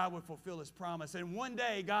that God would fulfill His promise. And one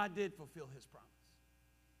day, God did fulfill His promise.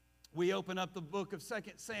 We open up the book of 2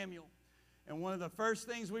 Samuel, and one of the first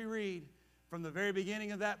things we read from the very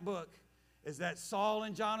beginning of that book is that Saul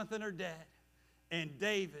and Jonathan are dead, and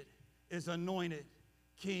David is anointed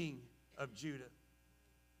king of Judah.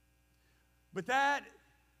 But that,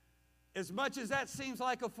 as much as that seems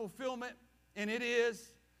like a fulfillment, and it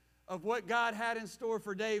is, of what God had in store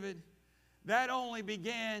for David, that only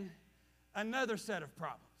began another set of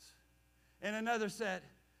problems and another set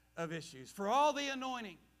of issues. For all the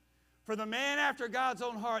anointing, for the man after God's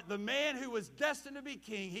own heart, the man who was destined to be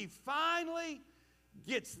king, he finally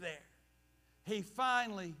gets there. He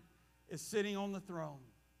finally is sitting on the throne.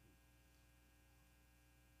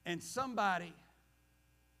 And somebody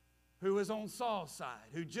who is on Saul's side,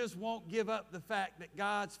 who just won't give up the fact that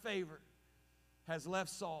God's favor has left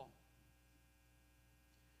Saul.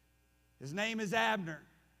 His name is Abner.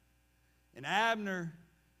 And Abner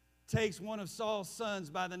takes one of Saul's sons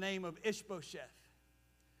by the name of Ishbosheth.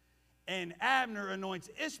 And Abner anoints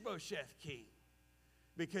Ishbosheth king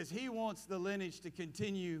because he wants the lineage to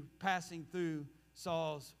continue passing through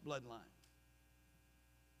Saul's bloodline.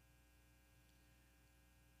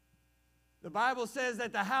 The Bible says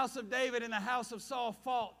that the house of David and the house of Saul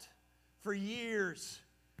fought for years.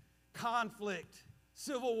 Conflict,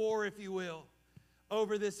 civil war, if you will,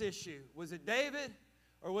 over this issue. Was it David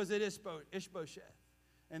or was it Ishbosheth?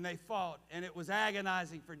 And they fought, and it was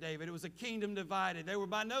agonizing for David. It was a kingdom divided. They were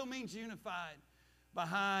by no means unified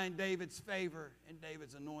behind David's favor and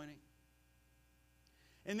David's anointing.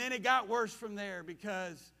 And then it got worse from there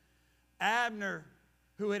because Abner,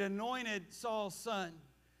 who had anointed Saul's son,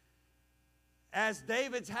 as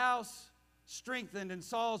David's house strengthened and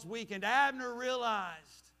Saul's weakened, Abner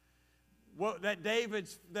realized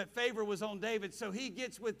that favor was on David. So he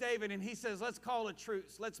gets with David and he says, let's call a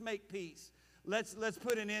truce. Let's make peace. Let's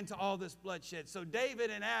put an end to all this bloodshed. So David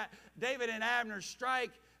and Abner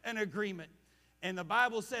strike an agreement. And the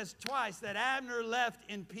Bible says twice that Abner left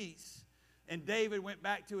in peace. And David went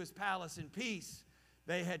back to his palace in peace.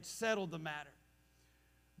 They had settled the matter.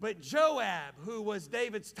 But Joab, who was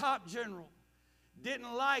David's top general,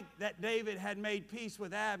 didn't like that David had made peace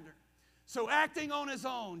with Abner. So acting on his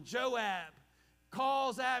own, Joab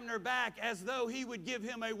calls Abner back as though he would give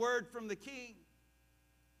him a word from the king.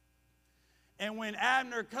 And when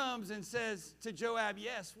Abner comes and says to Joab,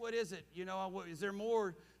 yes, what is it? Is there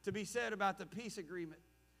more to be said about the peace agreement?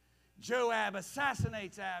 Joab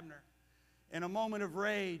assassinates Abner in a moment of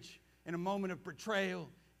rage, in a moment of betrayal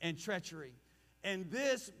and treachery. And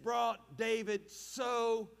this brought David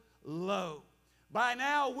so low. By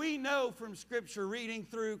now, we know from Scripture, reading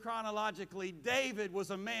through chronologically, David was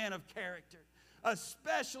a man of character,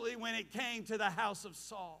 especially when it came to the house of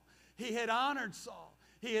Saul. He had honored Saul.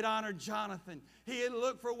 He had honored Jonathan. He had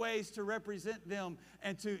looked for ways to represent them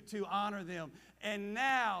and to honor them. And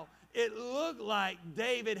now, it looked like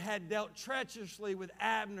David had dealt treacherously with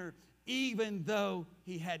Abner, even though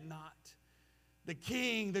he had not. The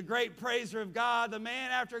king, the great praiser of God, the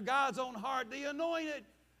man after God's own heart, the anointed,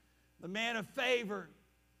 the man of favor,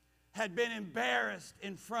 had been embarrassed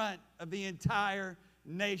in front of the entire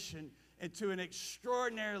nation into an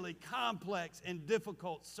extraordinarily complex and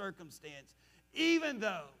difficult circumstance, even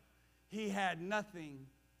though he had nothing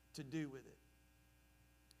to do with it.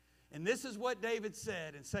 And this is what David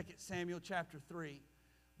said in 2 Samuel chapter 3,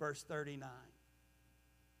 verse 39.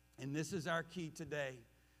 And this is our key today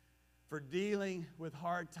for dealing with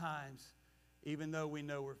hard times, even though we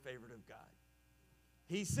know we're favored of God.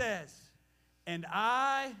 He says, and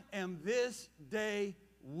I am this day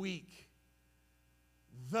weak,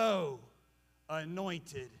 though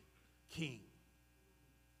anointed king.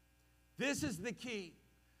 This is the key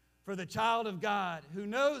for the child of God who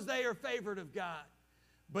knows they are favored of God,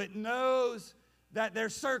 but knows that their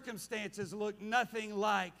circumstances look nothing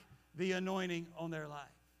like the anointing on their life.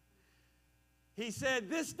 He said,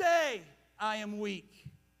 this day I am weak.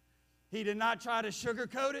 He did not try to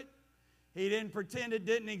sugarcoat it. He didn't pretend it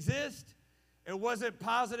didn't exist. It wasn't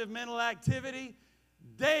positive mental activity.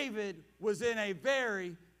 David was in a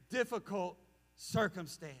very difficult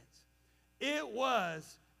circumstance. It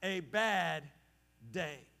was a bad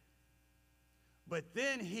day. But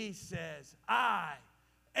then he says, I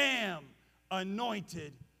am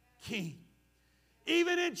anointed king.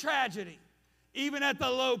 Even in tragedy, even at the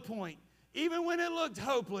low point, even when it looked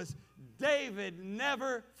hopeless, David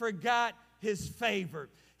never forgot his favor.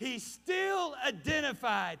 he's still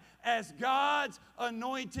identified as God's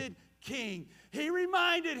anointed king. He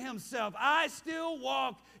reminded himself, I still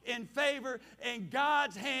walk in favor and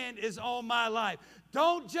God's hand is on my life.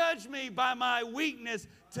 Don't judge me by my weakness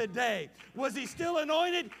today. Was he still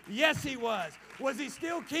anointed? Yes, he was. Was he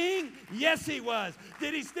still king? Yes, he was.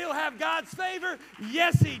 Did he still have God's favor?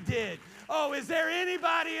 Yes, he did. Oh, is there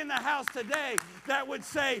anybody in the house today that would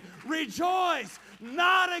say, rejoice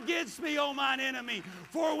not against me, O mine enemy,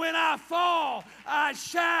 for when I fall, I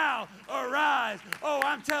shall arise. Oh,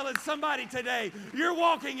 I'm telling somebody today, you're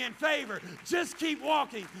walking in favor. Just keep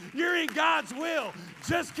walking. You're in God's will.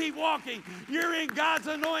 Just keep walking. You're in God's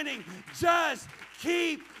anointing. Just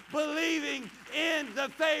keep believing in the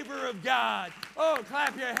favor of God. Oh,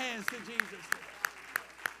 clap your hands to Jesus.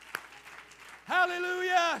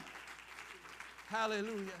 Hallelujah.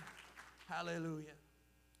 Hallelujah. Hallelujah.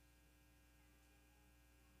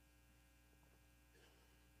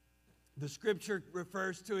 The scripture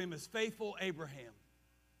refers to him as faithful Abraham.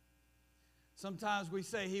 Sometimes we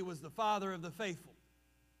say he was the father of the faithful.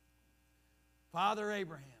 Father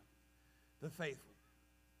Abraham, the faithful.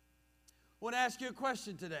 I want to ask you a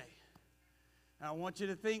question today. And I want you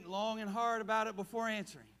to think long and hard about it before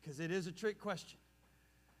answering, because it is a trick question.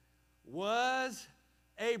 Was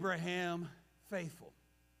Abraham faithful?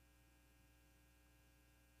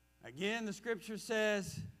 Again, the scripture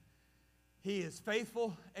says he is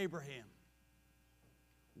faithful Abraham.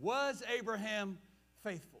 Was Abraham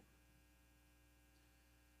faithful?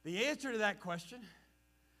 The answer to that question,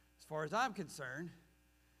 as far as I'm concerned,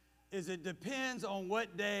 is it depends on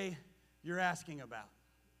what day you're asking about.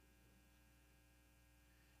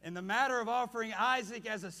 In the matter of offering Isaac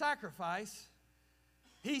as a sacrifice,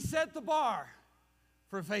 he set the bar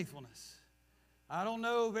for faithfulness. I don't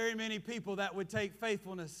know very many people that would take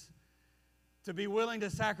faithfulness to be willing to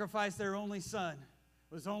sacrifice their only son.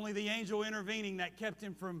 It was only the angel intervening that kept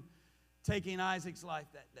him from taking Isaac's life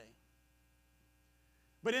that day.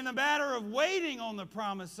 But in the matter of waiting on the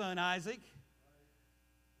promised son Isaac,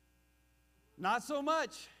 not so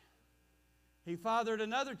much. He fathered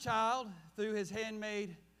another child through his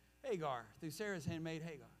handmaid Hagar, through Sarah's handmaid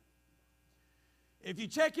Hagar. If you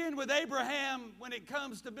check in with Abraham when it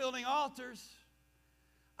comes to building altars,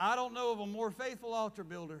 I don't know of a more faithful altar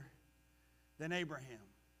builder than Abraham.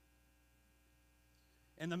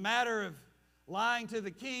 In the matter of lying to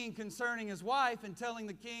the king concerning his wife and telling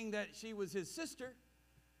the king that she was his sister,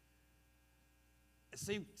 it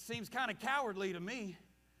seems kind of cowardly to me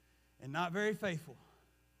and not very faithful.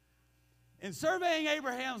 In surveying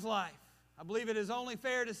Abraham's life, I believe it is only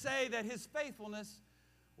fair to say that his faithfulness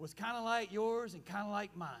was kind of like yours and kind of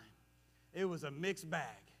like mine. It was a mixed bag.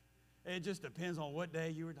 It just depends on what day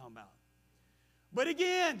you were talking about. But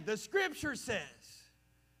again, the scripture says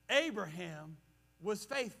Abraham was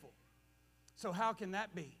faithful. So how can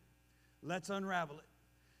that be? Let's unravel it.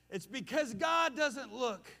 It's because God doesn't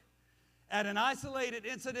look at an isolated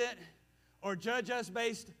incident or judge us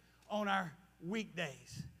based on our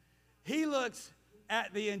weekdays. He looks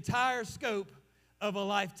at the entire scope of a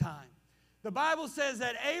lifetime. The Bible says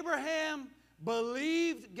that Abraham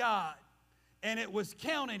believed God, and it was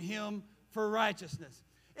counted him for righteousness.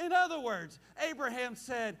 In other words, Abraham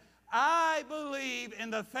said, I believe in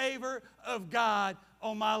the favor of God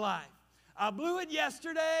on my life. I blew it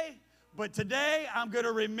yesterday, but today I'm going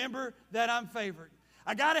to remember that I'm favored.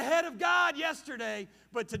 I got ahead of God yesterday,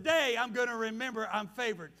 but today I'm going to remember I'm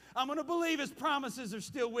favored. I'm going to believe His promises are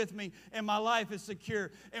still with me and my life is secure.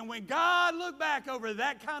 And when God looked back over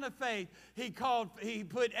that kind of faith, He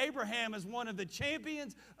put Abraham as one of the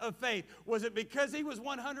champions of faith. Was it because he was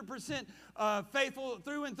 100% faithful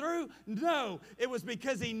through and through? No. It was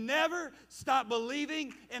because he never stopped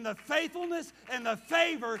believing in the faithfulness and the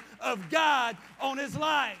favor of God on his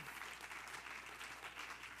life.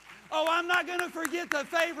 Oh, I'm not going to forget the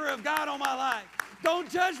favor of God on my life. Don't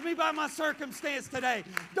judge me by my circumstance today.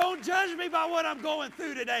 Don't judge me by what I'm going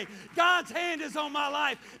through today. God's hand is on my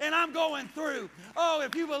life, and I'm going through. Oh,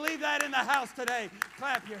 if you believe that in the house today,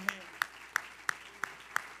 clap your hands.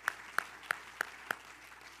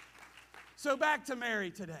 So back to Mary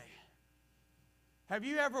today. Have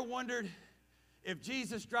you ever wondered if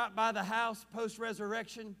Jesus dropped by the house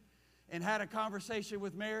post-resurrection and had a conversation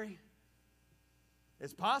with Mary?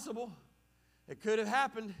 It's possible. It could have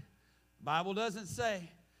happened. Bible doesn't say.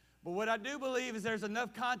 But what I do believe is there's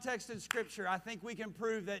enough context in Scripture. I think we can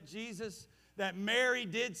prove that Mary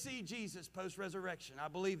did see Jesus post-resurrection. I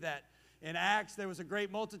believe that. In Acts, there was a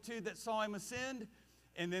great multitude that saw Him ascend,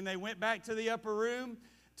 and then they went back to the upper room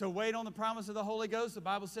to wait on the promise of the Holy Ghost. The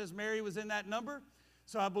Bible says Mary was in that number.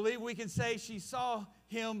 So I believe we can say she saw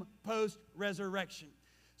Him post-resurrection.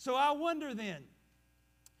 So I wonder then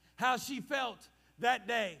how she felt that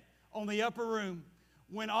day on the upper room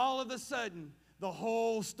when all of a sudden the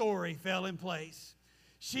whole story fell in place.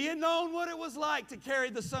 She had known what it was like to carry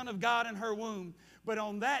the Son of God in her womb, but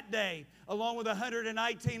on that day, along with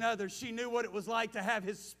 119 others, she knew what it was like to have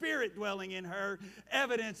His Spirit dwelling in her,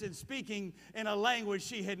 evidence in speaking in a language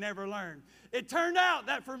she had never learned. It turned out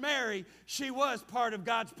that for Mary, she was part of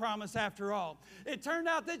God's promise after all. It turned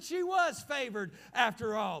out that she was favored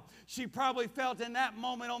after all. She probably felt in that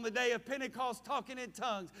moment on the day of Pentecost, talking in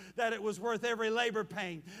tongues, that it was worth every labor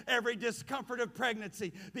pain, every discomfort of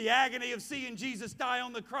pregnancy, the agony of seeing Jesus die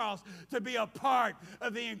on the cross, to be a part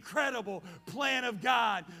of the incredible plan of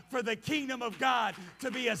God for the kingdom of God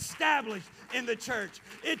to be established in the church.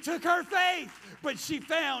 It took her faith, but she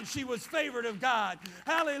found she was favored of God.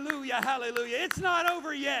 Hallelujah, hallelujah. It's not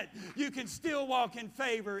over yet. You can still walk in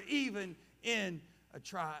favor even in a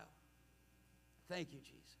trial. Thank you,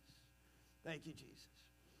 Jesus. Thank you, Jesus.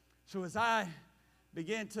 So as I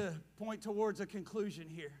begin to point towards a conclusion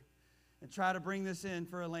here and try to bring this in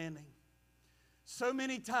for a landing, so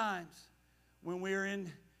many times when we're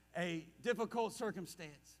in a difficult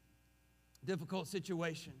circumstance, difficult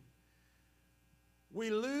situation, we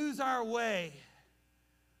lose our way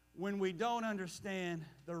when we don't understand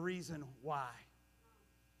the reason why.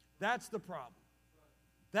 That's the problem.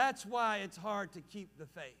 That's why it's hard to keep the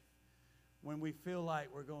faith when we feel like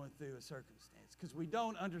we're going through a circumstance, because we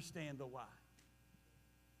don't understand the why.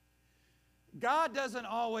 God doesn't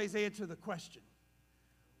always answer the question.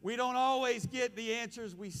 We don't always get the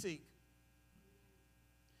answers we seek.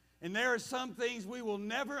 And there are some things we will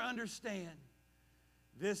never understand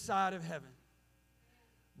this side of heaven.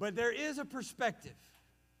 But there is a perspective,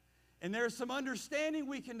 and there's some understanding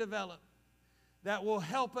we can develop that will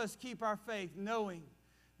help us keep our faith, knowing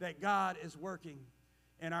that God is working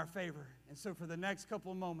in our favor. And so for the next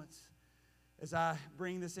couple of moments, as I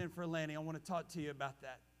bring this in for a landing, I want to talk to you about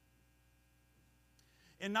that.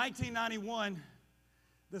 In 1991,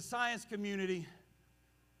 the science community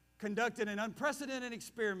conducted an unprecedented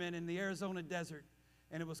experiment in the Arizona desert,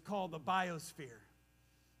 and it was called the biosphere.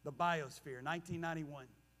 The biosphere, 1991.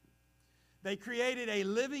 They created a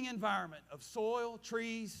living environment of soil,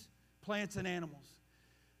 trees, plants, and animals.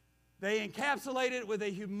 They encapsulated it with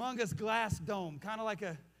a humongous glass dome, kind of like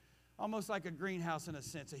almost like a greenhouse in a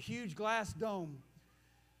sense, a huge glass dome.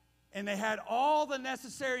 And they had all the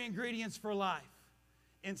necessary ingredients for life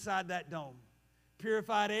inside that dome.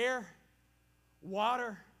 Purified air,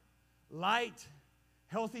 water, light,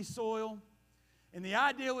 healthy soil. And the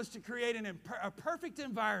idea was to create a perfect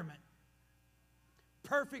environment,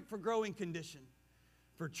 perfect for growing condition,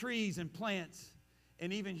 for trees and plants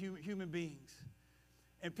and even human beings.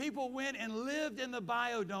 And people went and lived in the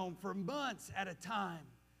biodome for months at a time.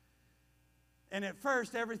 And at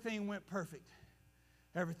first, everything went perfect.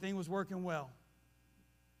 Everything was working well.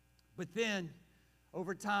 But then,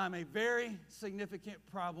 over time, a very significant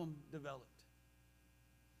problem developed.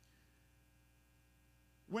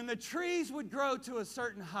 When the trees would grow to a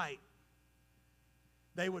certain height,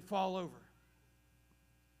 they would fall over.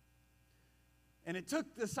 And it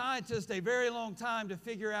took the scientists a very long time to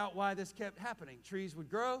figure out why this kept happening. Trees would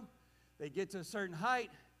grow, they'd get to a certain height,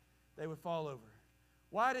 they would fall over.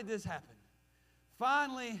 Why did this happen?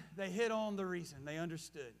 Finally, they hit on the reason. They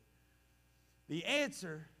understood. The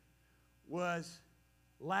answer was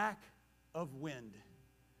lack of wind.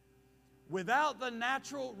 Without the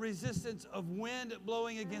natural resistance of wind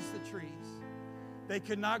blowing against the trees, they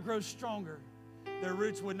could not grow stronger. Their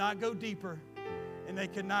roots would not go deeper, and they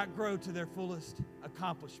could not grow to their fullest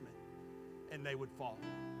accomplishment, and they would fall.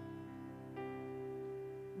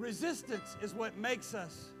 Resistance is what makes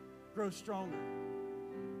us grow stronger.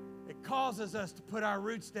 It causes us to put our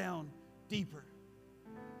roots down deeper.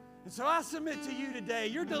 And so I submit to you today,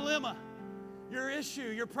 your dilemma, your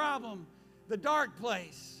issue, your problem, the dark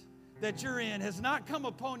place that you're in has not come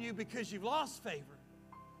upon you because you've lost favor.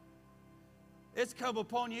 It's come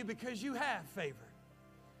upon you because you have favor.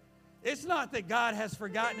 It's not that God has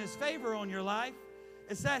forgotten His favor on your life.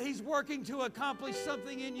 It's that He's working to accomplish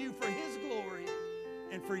something in you for His glory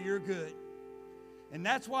and for your good. And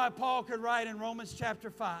that's why Paul could write in Romans chapter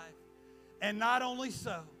 5, and not only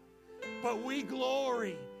so, but we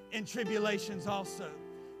glory in tribulations also,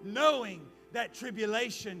 knowing that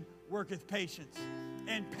tribulation worketh patience,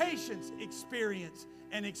 and patience experience,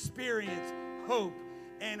 and experience hope,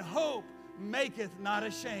 and hope maketh not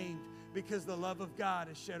ashamed, because the love of God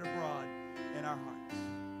is shed abroad in our hearts.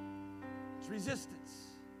 It's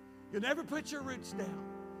resistance. You'll never put your roots down.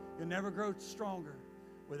 You'll never grow stronger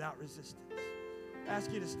without resistance. I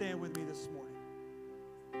ask you to stand with me this morning.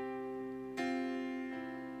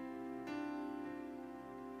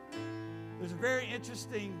 There's a very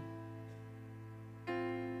interesting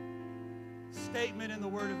statement in the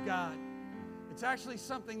Word of God. It's actually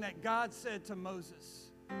something that God said to Moses.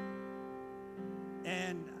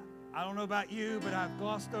 And I don't know about you, but I've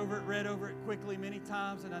glossed over it, read over it quickly many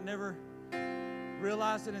times, and I never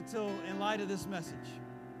realized it until in light of this message.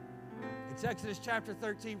 It's Exodus chapter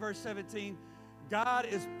 13, verse 17. God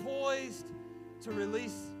is poised to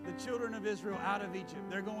release the children of Israel out of Egypt.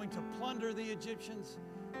 They're going to plunder the Egyptians,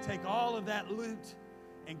 take all of that loot,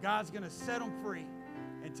 and God's going to set them free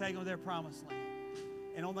and take them to their promised land.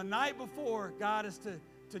 And on the night before God is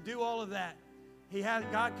to do all of that,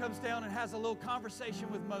 God comes down and has a little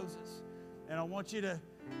conversation with Moses. And I want you to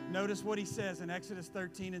notice what he says in Exodus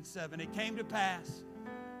 13 and 7. It came to pass,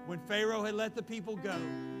 when Pharaoh had let the people go,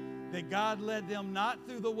 that God led them not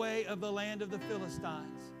through the way of the land of the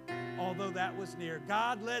Philistines, although that was near.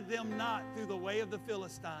 God led them not through the way of the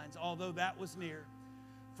Philistines, although that was near.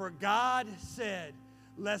 For God said,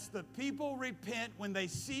 lest the people repent when they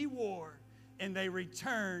see war and they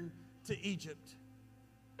return to Egypt.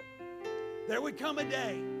 There would come a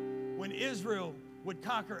day when Israel would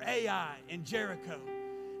conquer Ai and Jericho,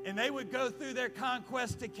 and they would go through their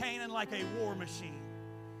conquest to Canaan like a war machine.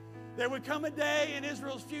 There would come a day in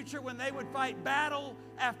Israel's future when they would fight battle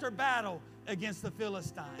after battle against the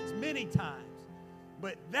Philistines, many times.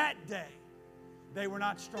 But that day, they were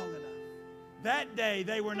not strong enough. That day,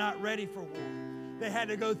 they were not ready for war. They had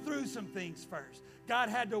to go through some things first. God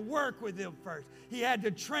had to work with them first. He had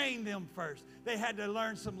to train them first. They had to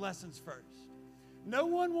learn some lessons first. No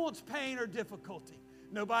one wants pain or difficulty.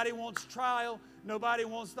 Nobody wants trial. Nobody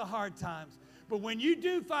wants the hard times. But when you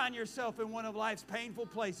do find yourself in one of life's painful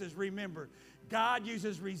places, remember, God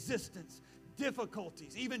uses resistance,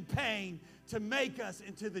 difficulties, even pain to make us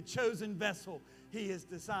into the chosen vessel He has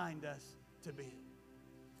designed us to be.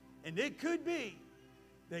 And it could be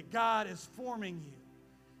that God is forming you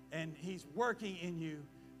and He's working in you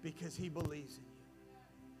because He believes in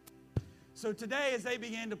you. So today, as they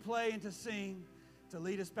begin to play and to sing, to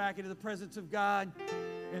lead us back into the presence of God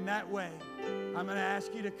in that way, I'm going to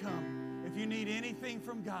ask you to come. If you need anything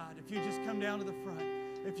from God, if you just come down to the front.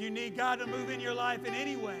 If you need God to move in your life in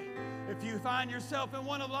any way. If you find yourself in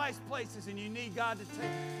one of life's places and you need God to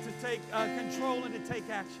take control and to take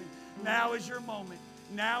action, now is your moment.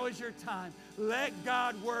 Now is your time. Let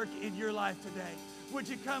God work in your life today. Would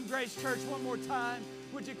you come, Grace Church, one more time?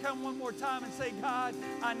 Would you come one more time and say, God,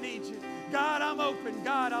 I need you. God, I'm open.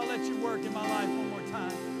 God, I'll let you work in my life one more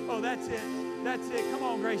time. Oh, that's it. That's it. Come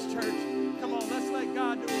on, Grace Church. Come on, let's let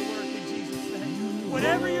God do a work in Jesus' name.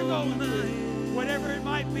 Whatever you're going through, whatever it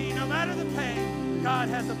might be, no matter the pain, God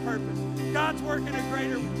has a purpose. God's working a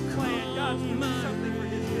greater plan. God's doing something for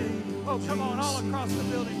His good. Oh, come on, all across the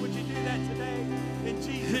building. Would you do that today in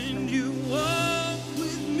Jesus' name? And you walk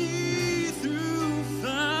with me through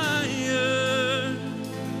fire,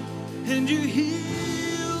 and you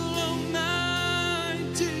heal all my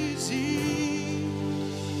disease.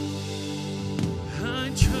 I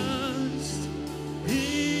trust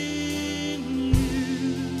in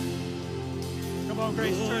you. Come on,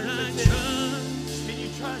 Grace Church. Lord, That's it. Can you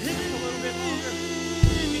trust just a little bit longer?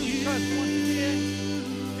 Can you trust once again?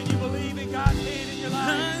 Can you believe in God's hand in your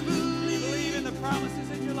life? Can you believe in the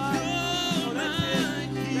promises in your life? Oh, that's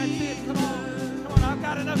it. That's it. Come on. Come on. I've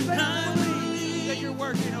got enough faith to believe that you're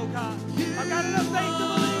working, oh God.